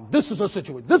no problem. This is a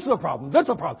situation. This is a problem. That's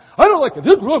a problem. I don't like it.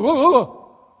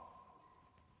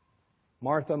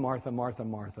 Martha, Martha, Martha,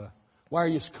 Martha. Why are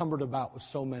you cumbered about with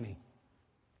so many?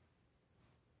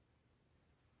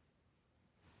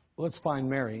 Let's find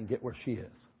Mary and get where she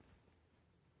is.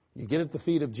 You get at the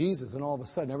feet of Jesus and all of a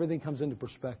sudden everything comes into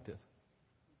perspective.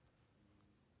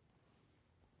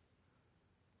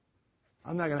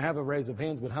 I'm not going to have a raise of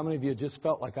hands, but how many of you just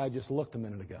felt like I just looked a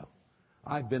minute ago?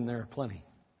 I've been there plenty.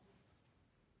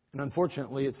 And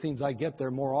unfortunately, it seems I get there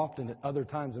more often at other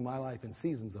times in my life and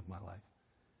seasons of my life.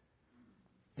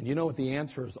 And you know what the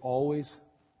answer is always?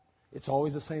 It's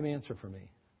always the same answer for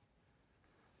me.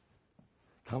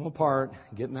 Come apart,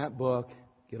 get in that book,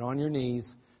 get on your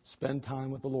knees, spend time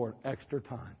with the Lord, extra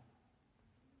time.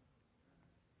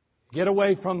 Get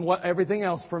away from everything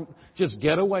else. Just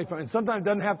get away from it. And sometimes it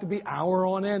doesn't have to be hour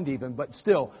on end even, but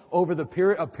still, over a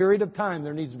period of time,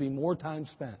 there needs to be more time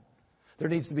spent. There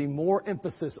needs to be more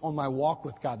emphasis on my walk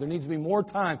with God. There needs to be more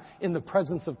time in the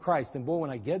presence of Christ. And boy, when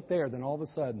I get there, then all of a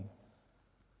sudden,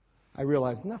 I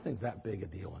realize nothing's that big a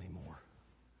deal anymore.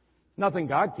 Nothing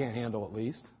God can't handle, at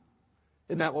least.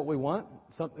 Isn't that what we want?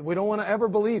 We don't want to ever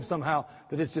believe somehow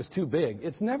that it's just too big.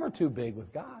 It's never too big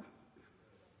with God.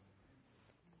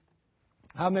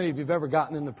 How many of you have ever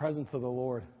gotten in the presence of the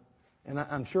Lord? And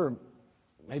I'm sure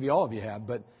maybe all of you have,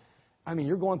 but I mean,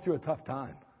 you're going through a tough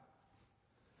time.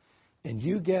 And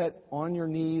you get on your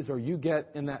knees or you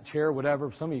get in that chair,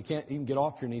 whatever. Some of you can't even get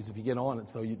off your knees if you get on it,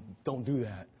 so you don't do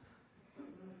that.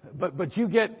 But you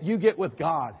get with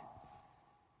God.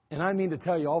 And I mean to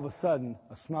tell you, all of a sudden,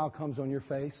 a smile comes on your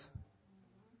face.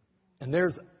 And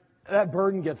that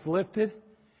burden gets lifted.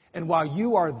 And while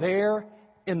you are there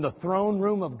in the throne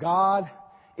room of God,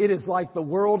 it is like the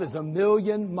world is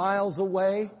 1,000,000 miles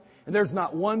away. And there's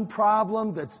not one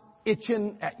problem that's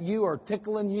itching at you or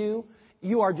tickling you.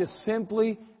 You are just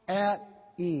simply at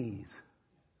ease.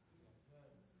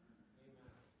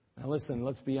 Now listen,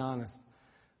 let's be honest.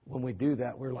 When we do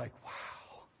that, we're like, wow.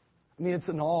 I mean, it's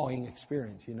an awing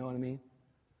experience, you know what I mean?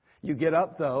 You get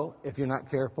up, though, if you're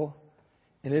not careful,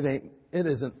 and it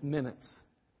isn't minutes,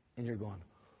 and you're going,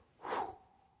 whew.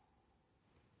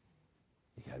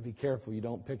 You got to be careful you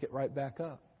don't pick it right back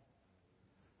up.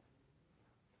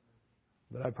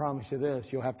 But I promise you this,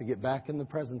 you'll have to get back in the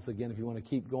presence again if you want to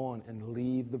keep going and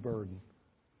leave the burden.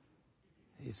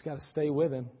 You just got to stay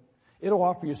with Him. It'll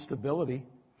offer you stability.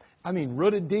 I mean,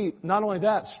 rooted deep. Not only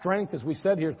that, strength, as we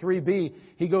said here, 3b,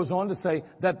 he goes on to say,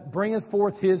 that bringeth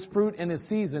forth his fruit in his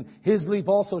season. His leaf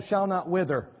also shall not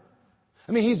wither.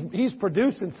 I mean, he's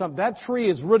producing something. That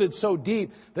tree is rooted so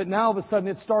deep that now all of a sudden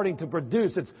it's starting to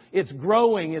produce. It's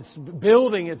growing, it's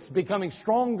building, it's becoming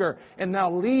stronger. And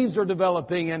now leaves are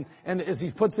developing. And as he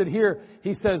puts it here,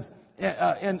 he says,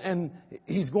 and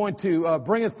he's going to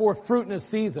bringeth forth fruit in his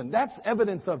season. That's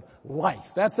evidence of life.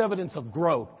 That's evidence of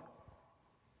growth.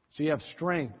 So you have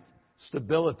strength,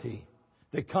 stability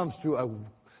that comes through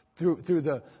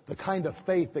the kind of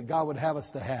faith that God would have us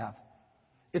to have.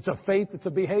 It's a faith that's a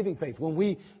behaving faith. When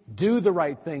we do the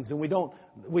right things and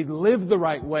we live the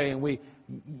right way and we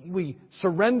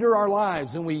surrender our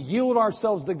lives and we yield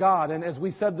ourselves to God, and as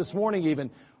we said this morning even,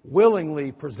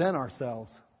 willingly present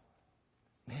ourselves.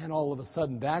 Man, all of a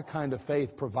sudden that kind of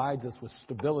faith provides us with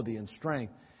stability and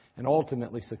strength and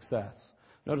ultimately success.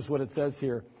 Notice what it says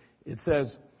here. It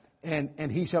says,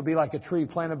 And he shall be like a tree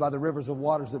planted by the rivers of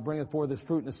waters that bringeth forth his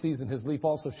fruit in the season. His leaf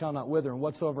also shall not wither, and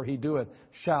whatsoever he doeth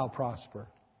shall prosper.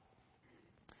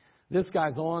 This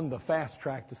guy's on the fast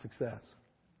track to success.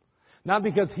 Not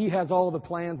because he has all the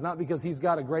plans, not because he's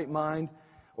got a great mind,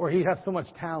 or he has so much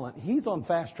talent. He's on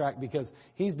fast track because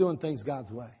he's doing things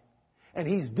God's way. And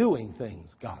he's doing things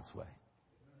God's way.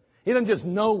 He doesn't just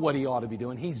know what he ought to be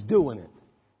doing, he's doing it.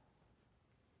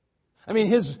 I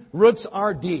mean, his roots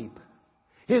are deep.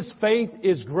 His faith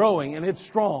is growing and it's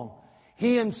strong.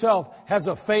 He himself has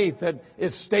a faith that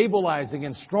is stabilizing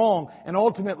and strong and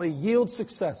ultimately yields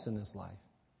success in his life.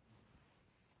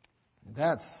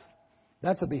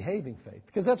 That's a behaving faith,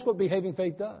 because that's what behaving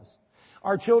faith does.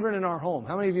 Our children in our home.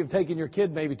 How many of you have taken your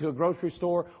kid maybe to a grocery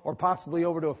store or possibly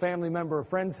over to a family member or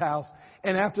friend's house,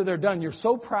 and after they're done, you're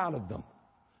so proud of them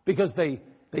because they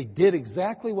did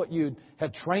exactly what you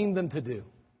had trained them to do.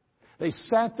 They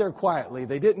sat there quietly.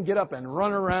 They didn't get up and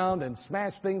run around and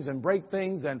smash things and break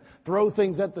things and throw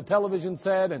things at the television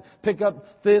set and pick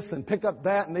up this and pick up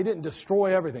that, and they didn't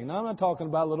destroy everything. Now, I'm not talking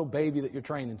about a little baby that you're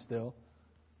training still.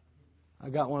 I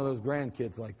got one of those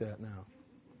grandkids like that now.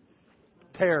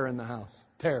 Terror in the house.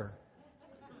 Terror.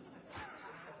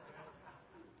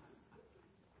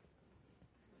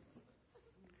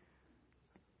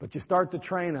 But you start to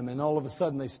train them, and all of a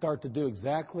sudden they start to do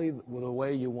exactly the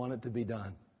way you want it to be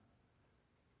done.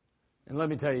 And let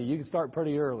me tell you, you can start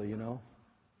pretty early, you know.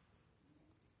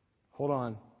 Hold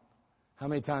on. How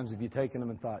many times have you taken them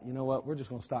and thought, you know what, we're just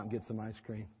going to stop and get some ice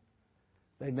cream?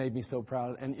 They made me so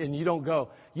proud. And you don't go,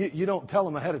 you don't tell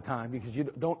them ahead of time, because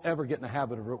you don't ever get in the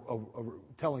habit of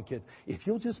telling kids, if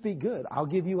you'll just be good, I'll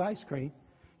give you ice cream.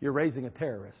 You're raising a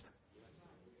terrorist.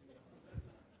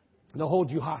 They'll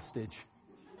hold you hostage.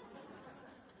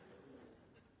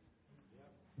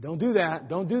 Don't do that.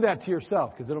 Don't do that to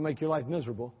yourself, because it'll make your life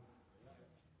miserable.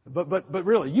 But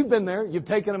really, you've been there. You've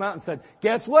taken them out and said,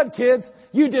 guess what, kids?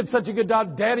 You did such a good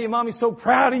job. Daddy and Mommy's so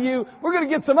proud of you. We're going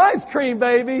to get some ice cream,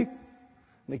 baby. And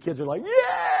the kids are like,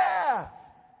 yeah!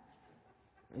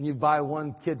 And you buy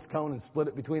one kid's cone and split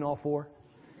it between all four.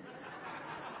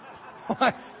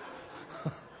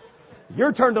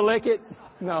 Your turn to lick it.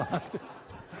 No.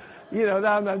 You know,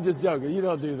 I'm just joking. You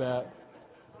don't do that.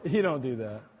 You don't do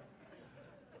that.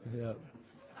 Yeah.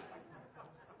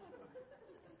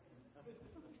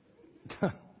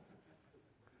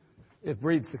 It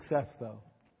breeds success, though.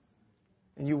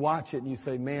 And you watch it and you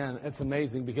say, man, it's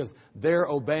amazing, because they're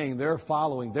obeying, they're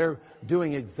following, they're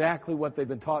doing exactly what they've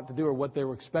been taught to do or what they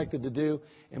were expected to do.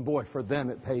 And boy, for them,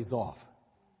 it pays off.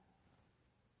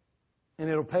 And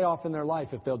it'll pay off in their life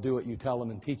if they'll do what you tell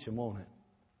them and teach them, won't it?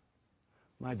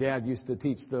 My dad used to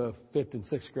teach the 5th and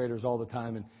 6th graders all the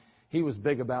time, and he was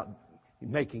big about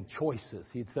making choices.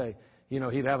 He'd say, you know,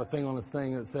 he'd have a thing on his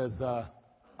thing that says,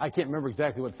 I can't remember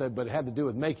exactly what it said, but it had to do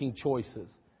with making choices.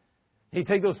 He'd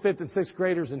take those 5th and 6th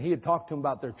graders and he'd talk to them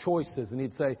about their choices. And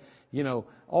he'd say, you know,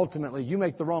 ultimately, you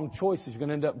make the wrong choices, you're going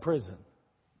to end up in prison.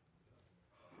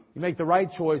 You make the right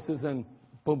choices and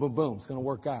boom, boom, boom, it's going to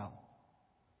work out.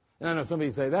 And I know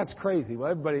somebody say, that's crazy.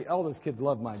 Well, all those kids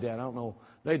loved my dad. I don't know.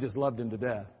 They just loved him to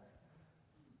death.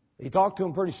 He talked to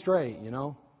them pretty straight, you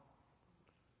know.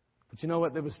 But you know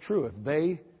what? It was true. If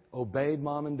they obeyed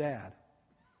mom and dad,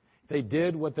 they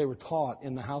did what they were taught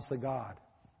in the house of God,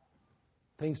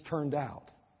 things turned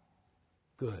out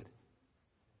good.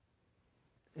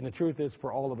 And the truth is,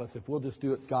 for all of us, if we'll just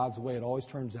do it God's way, it always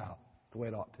turns out the way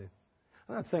it ought to.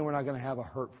 I'm not saying we're not going to have a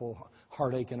hurtful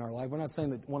heartache in our life. We're not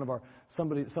saying that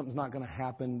something's not going to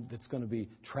happen that's going to be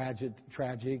tragic,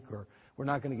 or we're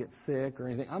not going to get sick or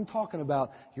anything. I'm talking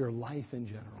about your life in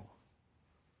general.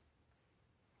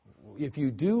 If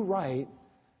you do right,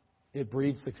 it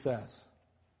breeds success.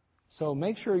 So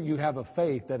make sure you have a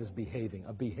faith that is behaving,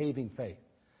 a behaving faith,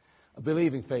 a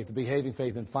believing faith, a behaving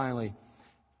faith. And finally,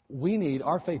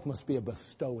 our faith must be a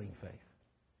bestowing faith,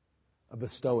 a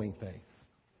bestowing faith.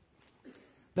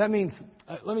 That means,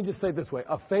 let me just say it this way,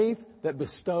 a faith that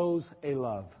bestows a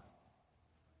love.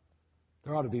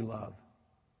 There ought to be love.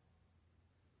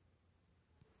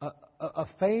 A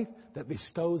faith that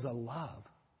bestows a love.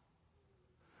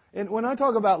 And when I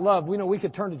talk about love, we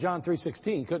could turn to John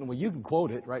 3:16, couldn't we? You can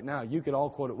quote it right now. You could all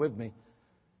quote it with me.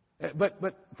 But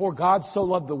for God so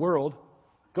loved the world,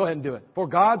 go ahead and do it. For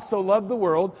God so loved the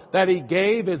world that He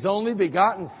gave His only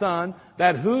begotten Son,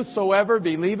 that whosoever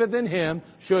believeth in Him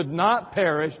should not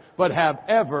perish, but have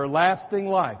everlasting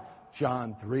life.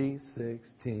 John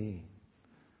 3:16.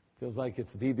 Feels like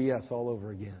it's VBS all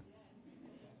over again.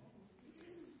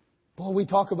 Boy, we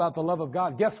talk about the love of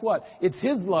God. Guess what? It's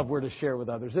His love we're to share with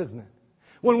others, isn't it?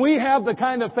 When we have the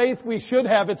kind of faith we should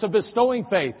have, it's a bestowing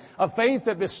faith. A faith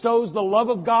that bestows the love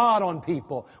of God on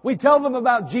people. We tell them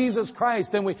about Jesus Christ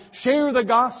and we share the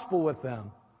gospel with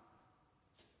them.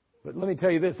 But let me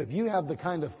tell you this, if you have the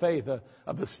kind of faith,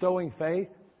 a bestowing faith,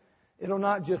 it'll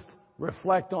not just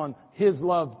reflect on His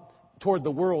love toward the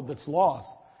world that's lost,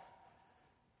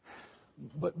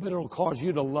 but it'll cause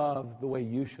you to love the way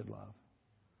you should love.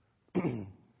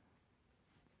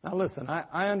 Now listen,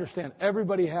 I understand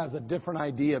everybody has a different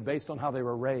idea based on how they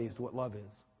were raised what love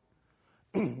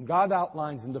is. God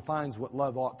outlines and defines what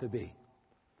love ought to be.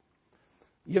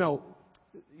 You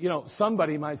know,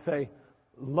 somebody might say,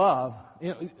 love,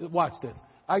 watch this.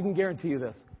 I can guarantee you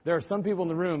this. There are some people in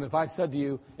the room, if I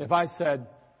said,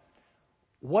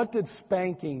 what did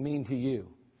spanking mean to you?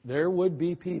 there would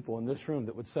be people in this room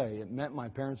that would say, it meant my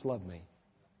parents loved me.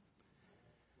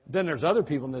 Then there's other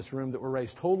people in this room that were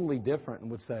raised totally different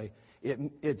and would say,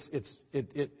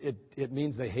 it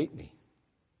means they hate me.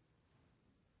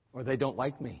 Or they don't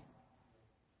like me.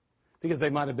 Because they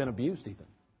might have been abused even.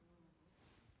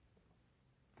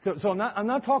 So I'm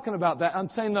not talking about that. I'm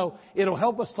saying, though, it'll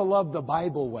help us to love the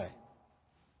Bible way.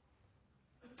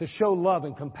 To show love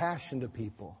and compassion to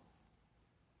people.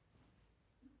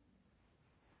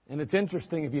 And it's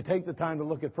interesting, if you take the time to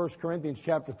look at 1 Corinthians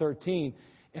chapter 13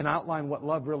 and outline what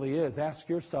love really is, ask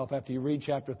yourself after you read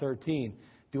chapter 13,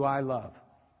 do I love?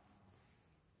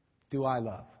 Do I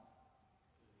love?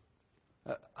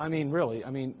 Really,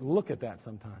 look at that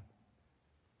sometime.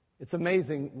 It's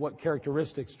amazing what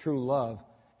characteristics true love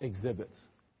exhibits.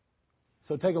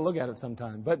 So take a look at it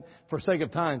sometime. But for sake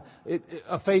of time,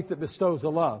 a faith that bestows a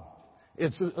love.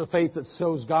 It's a faith that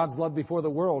shows God's love before the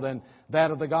world and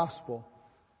that of the gospel.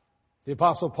 The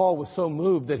Apostle Paul was so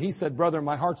moved that he said, brother,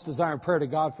 my heart's desire and prayer to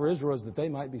God for Israel is that they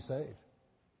might be saved.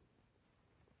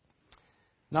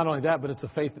 Not only that, but it's a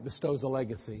faith that bestows a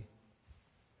legacy.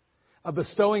 A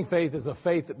bestowing faith is a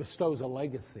faith that bestows a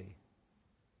legacy.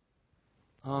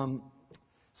 2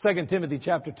 Timothy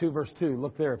chapter 2, verse 2.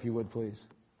 Look there if you would, please.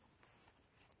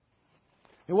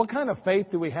 And what kind of faith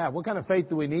do we have? What kind of faith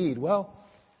do we need? Well,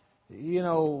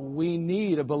 we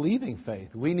need a believing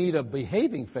faith. We need a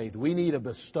behaving faith. We need a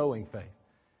bestowing faith.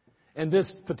 And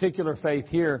this particular faith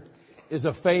here is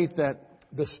a faith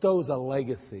that bestows a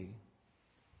legacy.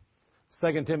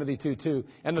 2 Timothy 2:2.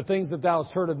 And the things that thou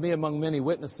hast heard of me among many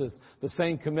witnesses, the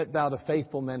same commit thou to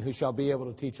faithful men who shall be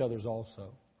able to teach others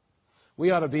also.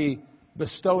 We ought to be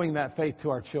bestowing that faith to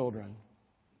our children.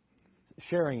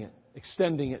 Sharing it,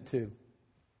 extending it to,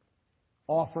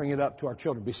 offering it up to our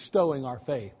children, bestowing our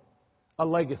faith. A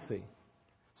legacy.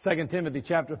 2 Timothy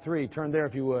chapter 3, turn there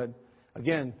if you would.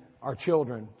 Again, our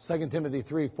children. 2 Timothy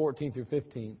 3:14 through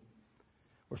 15.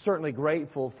 We're certainly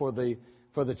grateful for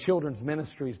the children's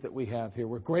ministries that we have here.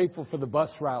 We're grateful for the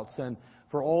bus routes and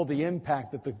for all the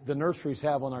impact that the nurseries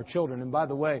have on our children. And by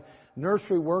the way,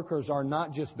 nursery workers are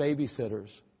not just babysitters.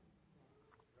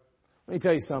 Let me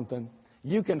tell you something.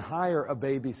 You can hire a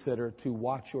babysitter to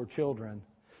watch your children,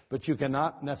 but you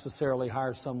cannot necessarily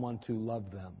hire someone to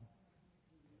love them.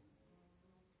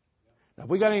 Now, if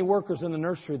we got any workers in the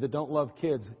nursery that don't love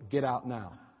kids, get out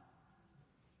now.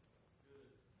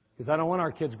 Because I don't want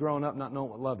our kids growing up not knowing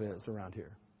what love is around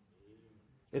here.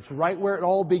 It's right where it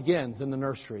all begins, in the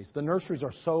nurseries. The nurseries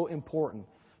are so important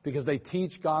because they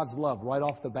teach God's love right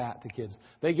off the bat to kids.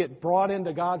 They get brought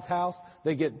into God's house.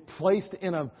 They get placed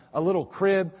in a little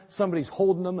crib. Somebody's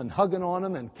holding them and hugging on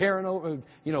them and caring over,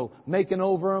 making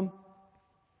over them.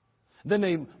 Then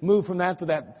they move from that to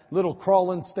that little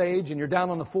crawling stage, and you're down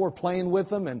on the floor playing with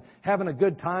them and having a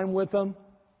good time with them.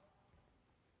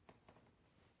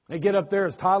 They get up there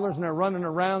as toddlers and they're running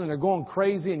around and they're going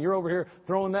crazy, and you're over here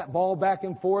throwing that ball back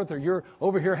and forth, or you're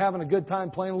over here having a good time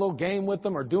playing a little game with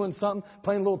them or doing something,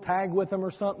 playing a little tag with them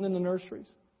or something in the nurseries.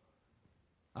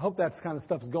 I hope that kind of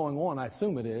stuff is going on. I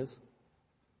assume it is.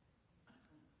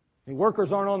 And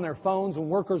workers aren't on their phones, and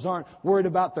workers aren't worried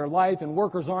about their life, and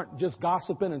workers aren't just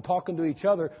gossiping and talking to each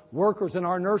other. Workers in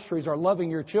our nurseries are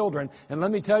loving your children. And let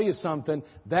me tell you something,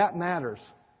 that matters.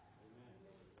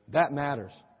 That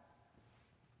matters.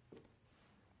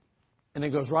 And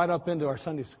it goes right up into our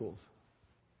Sunday schools.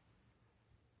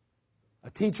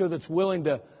 A teacher that's willing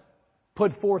to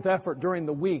put forth effort during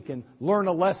the week and learn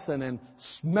a lesson and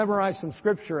memorize some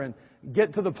scripture and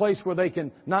get to the place where they can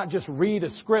not just read a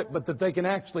script, but that they can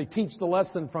actually teach the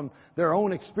lesson from their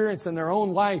own experience and their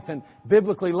own life and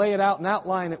biblically lay it out and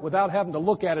outline it without having to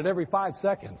look at it every 5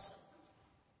 seconds.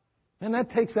 And that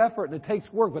takes effort and it takes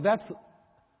work, but that's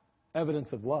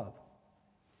evidence of love.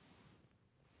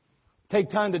 Take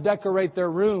time to decorate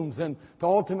their rooms and to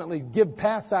ultimately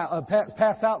pass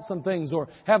out some things, or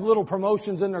have little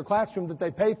promotions in their classroom that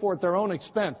they pay for at their own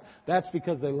expense. That's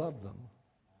because they love them.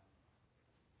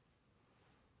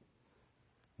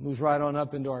 Moves right on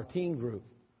up into our teen group.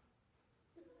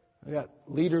 We got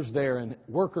leaders there and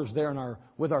workers there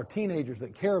with our teenagers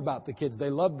that care about the kids. They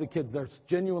love the kids. They're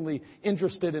genuinely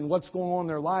interested in what's going on in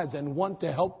their lives and want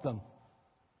to help them.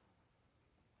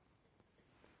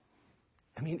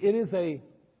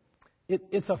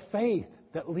 It's a faith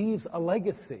that leaves a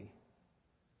legacy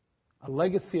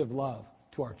of love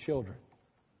to our children.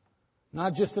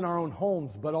 Not just in our own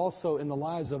homes, but also in the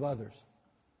lives of others.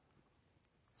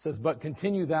 It says, but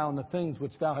continue thou in the things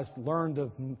which thou hast learned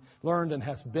and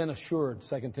hast been assured,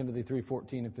 2 Timothy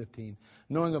 3:14 and 15,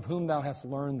 knowing of whom thou hast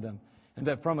learned them, and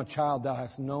that from a child thou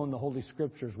hast known the Holy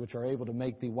Scriptures, which are able to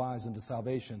make thee wise unto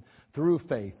salvation through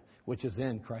faith, which is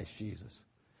in Christ Jesus.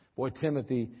 Boy,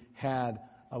 Timothy had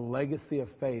a legacy of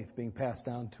faith being passed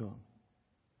down to him.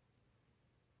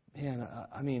 Man,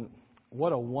 I mean,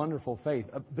 what a wonderful faith.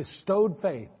 A bestowed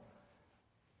faith.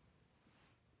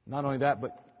 Not only that,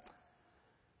 but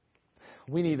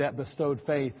we need that bestowed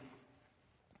faith.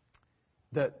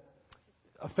 That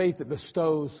a faith that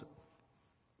bestows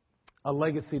a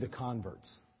legacy to converts.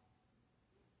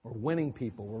 We're winning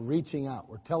people. We're reaching out.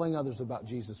 We're telling others about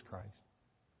Jesus Christ.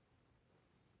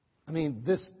 I mean,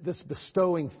 this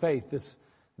bestowing faith,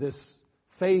 this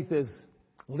faith is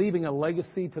leaving a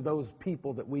legacy to those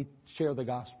people that we share the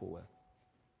gospel with.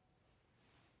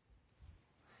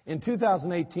 In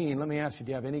 2018, let me ask you, do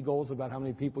you have any goals about how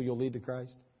many people you'll lead to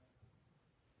Christ?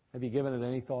 Have you given it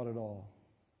any thought at all?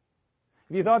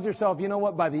 Have you thought to yourself, you know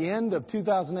what, by the end of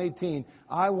 2018,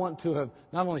 I want to have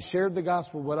not only shared the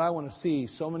gospel, but I want to see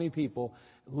so many people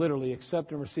literally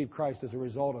accept and receive Christ as a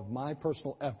result of my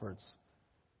personal efforts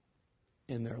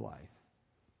in their life.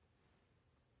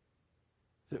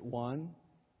 Is it 1?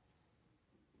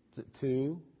 Is it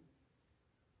 2?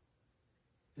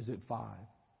 Is it 5?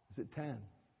 Is it 10?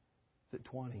 Is it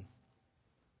 20?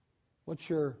 What's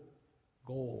your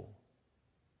goal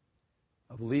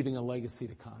of leaving a legacy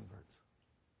to converts?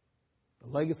 The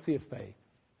legacy of faith.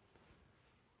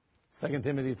 2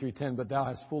 Timothy 3:10, but thou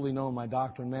hast fully known my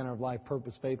doctrine, manner of life,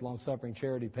 purpose, faith, long-suffering,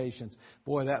 charity, patience.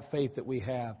 Boy, that faith that we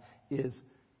have is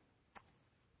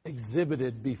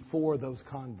exhibited before those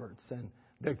converts. And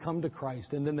they come to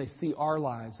Christ, and then they see our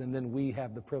lives, and then we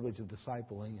have the privilege of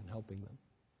discipling and helping them.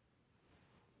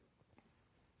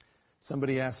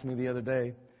 Somebody asked me the other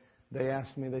day,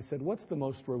 they said, what's the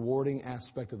most rewarding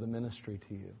aspect of the ministry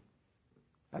to you?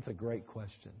 That's a great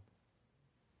question.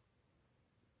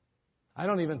 I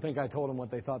don't even think I told them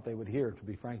what they thought they would hear, to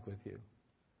be frank with you.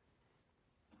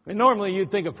 I mean, normally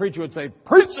you'd think a preacher would say,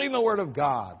 preaching the Word of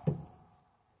God.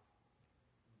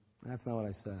 That's not what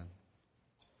I said.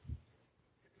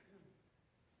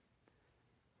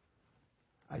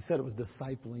 I said it was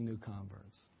discipling new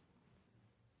converts.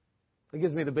 It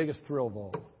gives me the biggest thrill of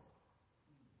all.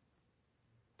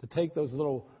 To take those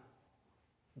little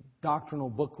doctrinal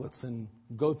booklets and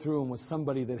go through them with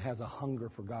somebody that has a hunger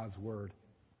for God's Word.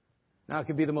 Now, it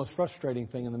can be the most frustrating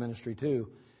thing in the ministry, too,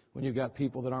 when you've got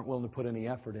people that aren't willing to put any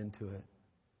effort into it.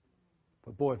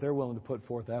 But, boy, if they're willing to put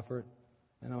forth effort,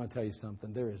 and I'm going to tell you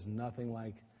something, there is nothing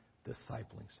like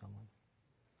discipling someone.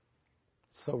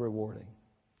 It's so rewarding.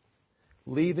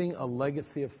 Leaving a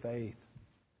legacy of faith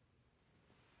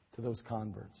to those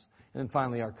converts. And then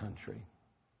finally, our country.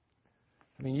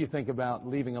 I mean, you think about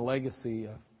leaving a legacy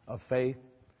of faith,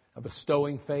 of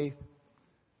bestowing faith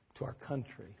to our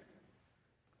country.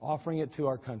 Offering it to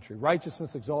our country. Righteousness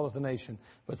exalteth a nation,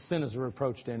 but sin is a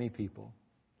reproach to any people.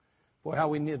 Boy, how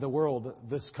we need the world,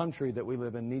 this country that we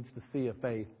live in, needs to see a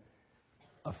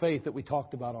faith that we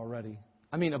talked about already.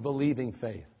 I mean, a believing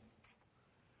faith.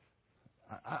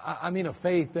 I mean, a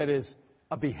faith that is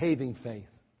a behaving faith.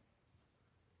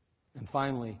 And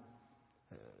finally,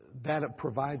 that it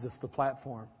provides us the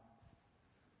platform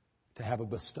to have a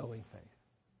bestowing faith.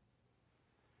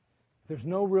 If there's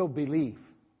no real belief,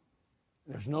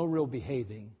 there's no real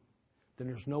behaving, then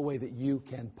there's no way that you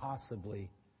can possibly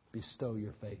bestow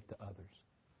your faith to others.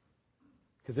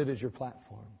 Because it is your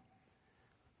platform.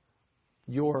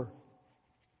 Your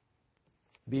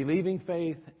believing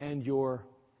faith and your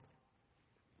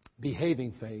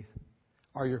behaving faith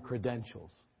are your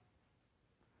credentials.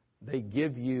 They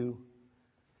give you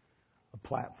a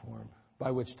platform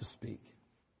by which to speak.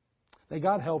 May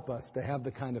God help us to have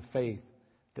the kind of faith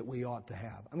that we ought to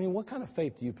have. I mean, what kind of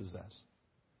faith do you possess?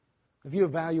 If you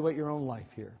evaluate your own life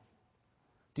here,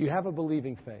 do you have a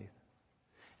believing faith?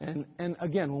 And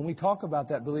again, when we talk about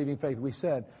that believing faith, we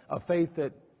said a faith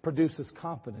that produces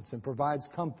confidence and provides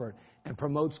comfort and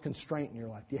promotes constraint in your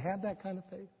life. Do you have that kind of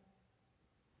faith?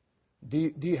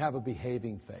 Do you have a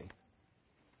behaving faith?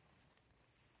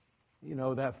 You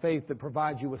know, that faith that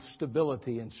provides you with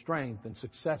stability and strength and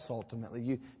success ultimately.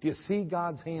 Do you see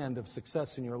God's hand of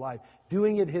success in your life,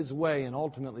 doing it His way, and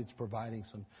ultimately it's providing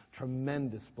some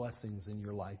tremendous blessings in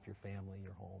your life, your family,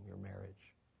 your home, your marriage?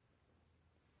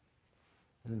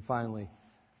 And then finally,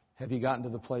 have you gotten to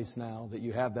the place now that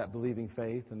you have that believing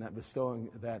faith and that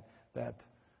bestowing, that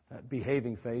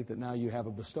behaving faith, that now you have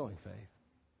a bestowing faith?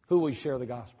 Who will you share the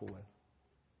gospel with?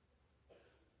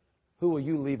 Who will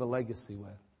you leave a legacy with?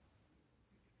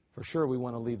 For sure, we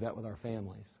want to leave that with our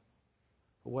families.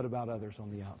 But what about others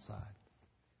on the outside?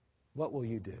 What will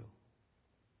you do?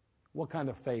 What kind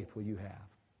of faith will you have?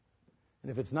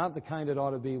 And if it's not the kind it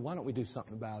ought to be, why don't we do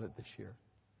something about it this year?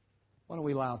 Why don't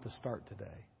we allow it to start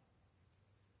today?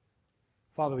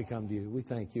 Father, we come to you. We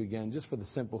thank you again just for the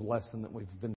simple lesson that we've been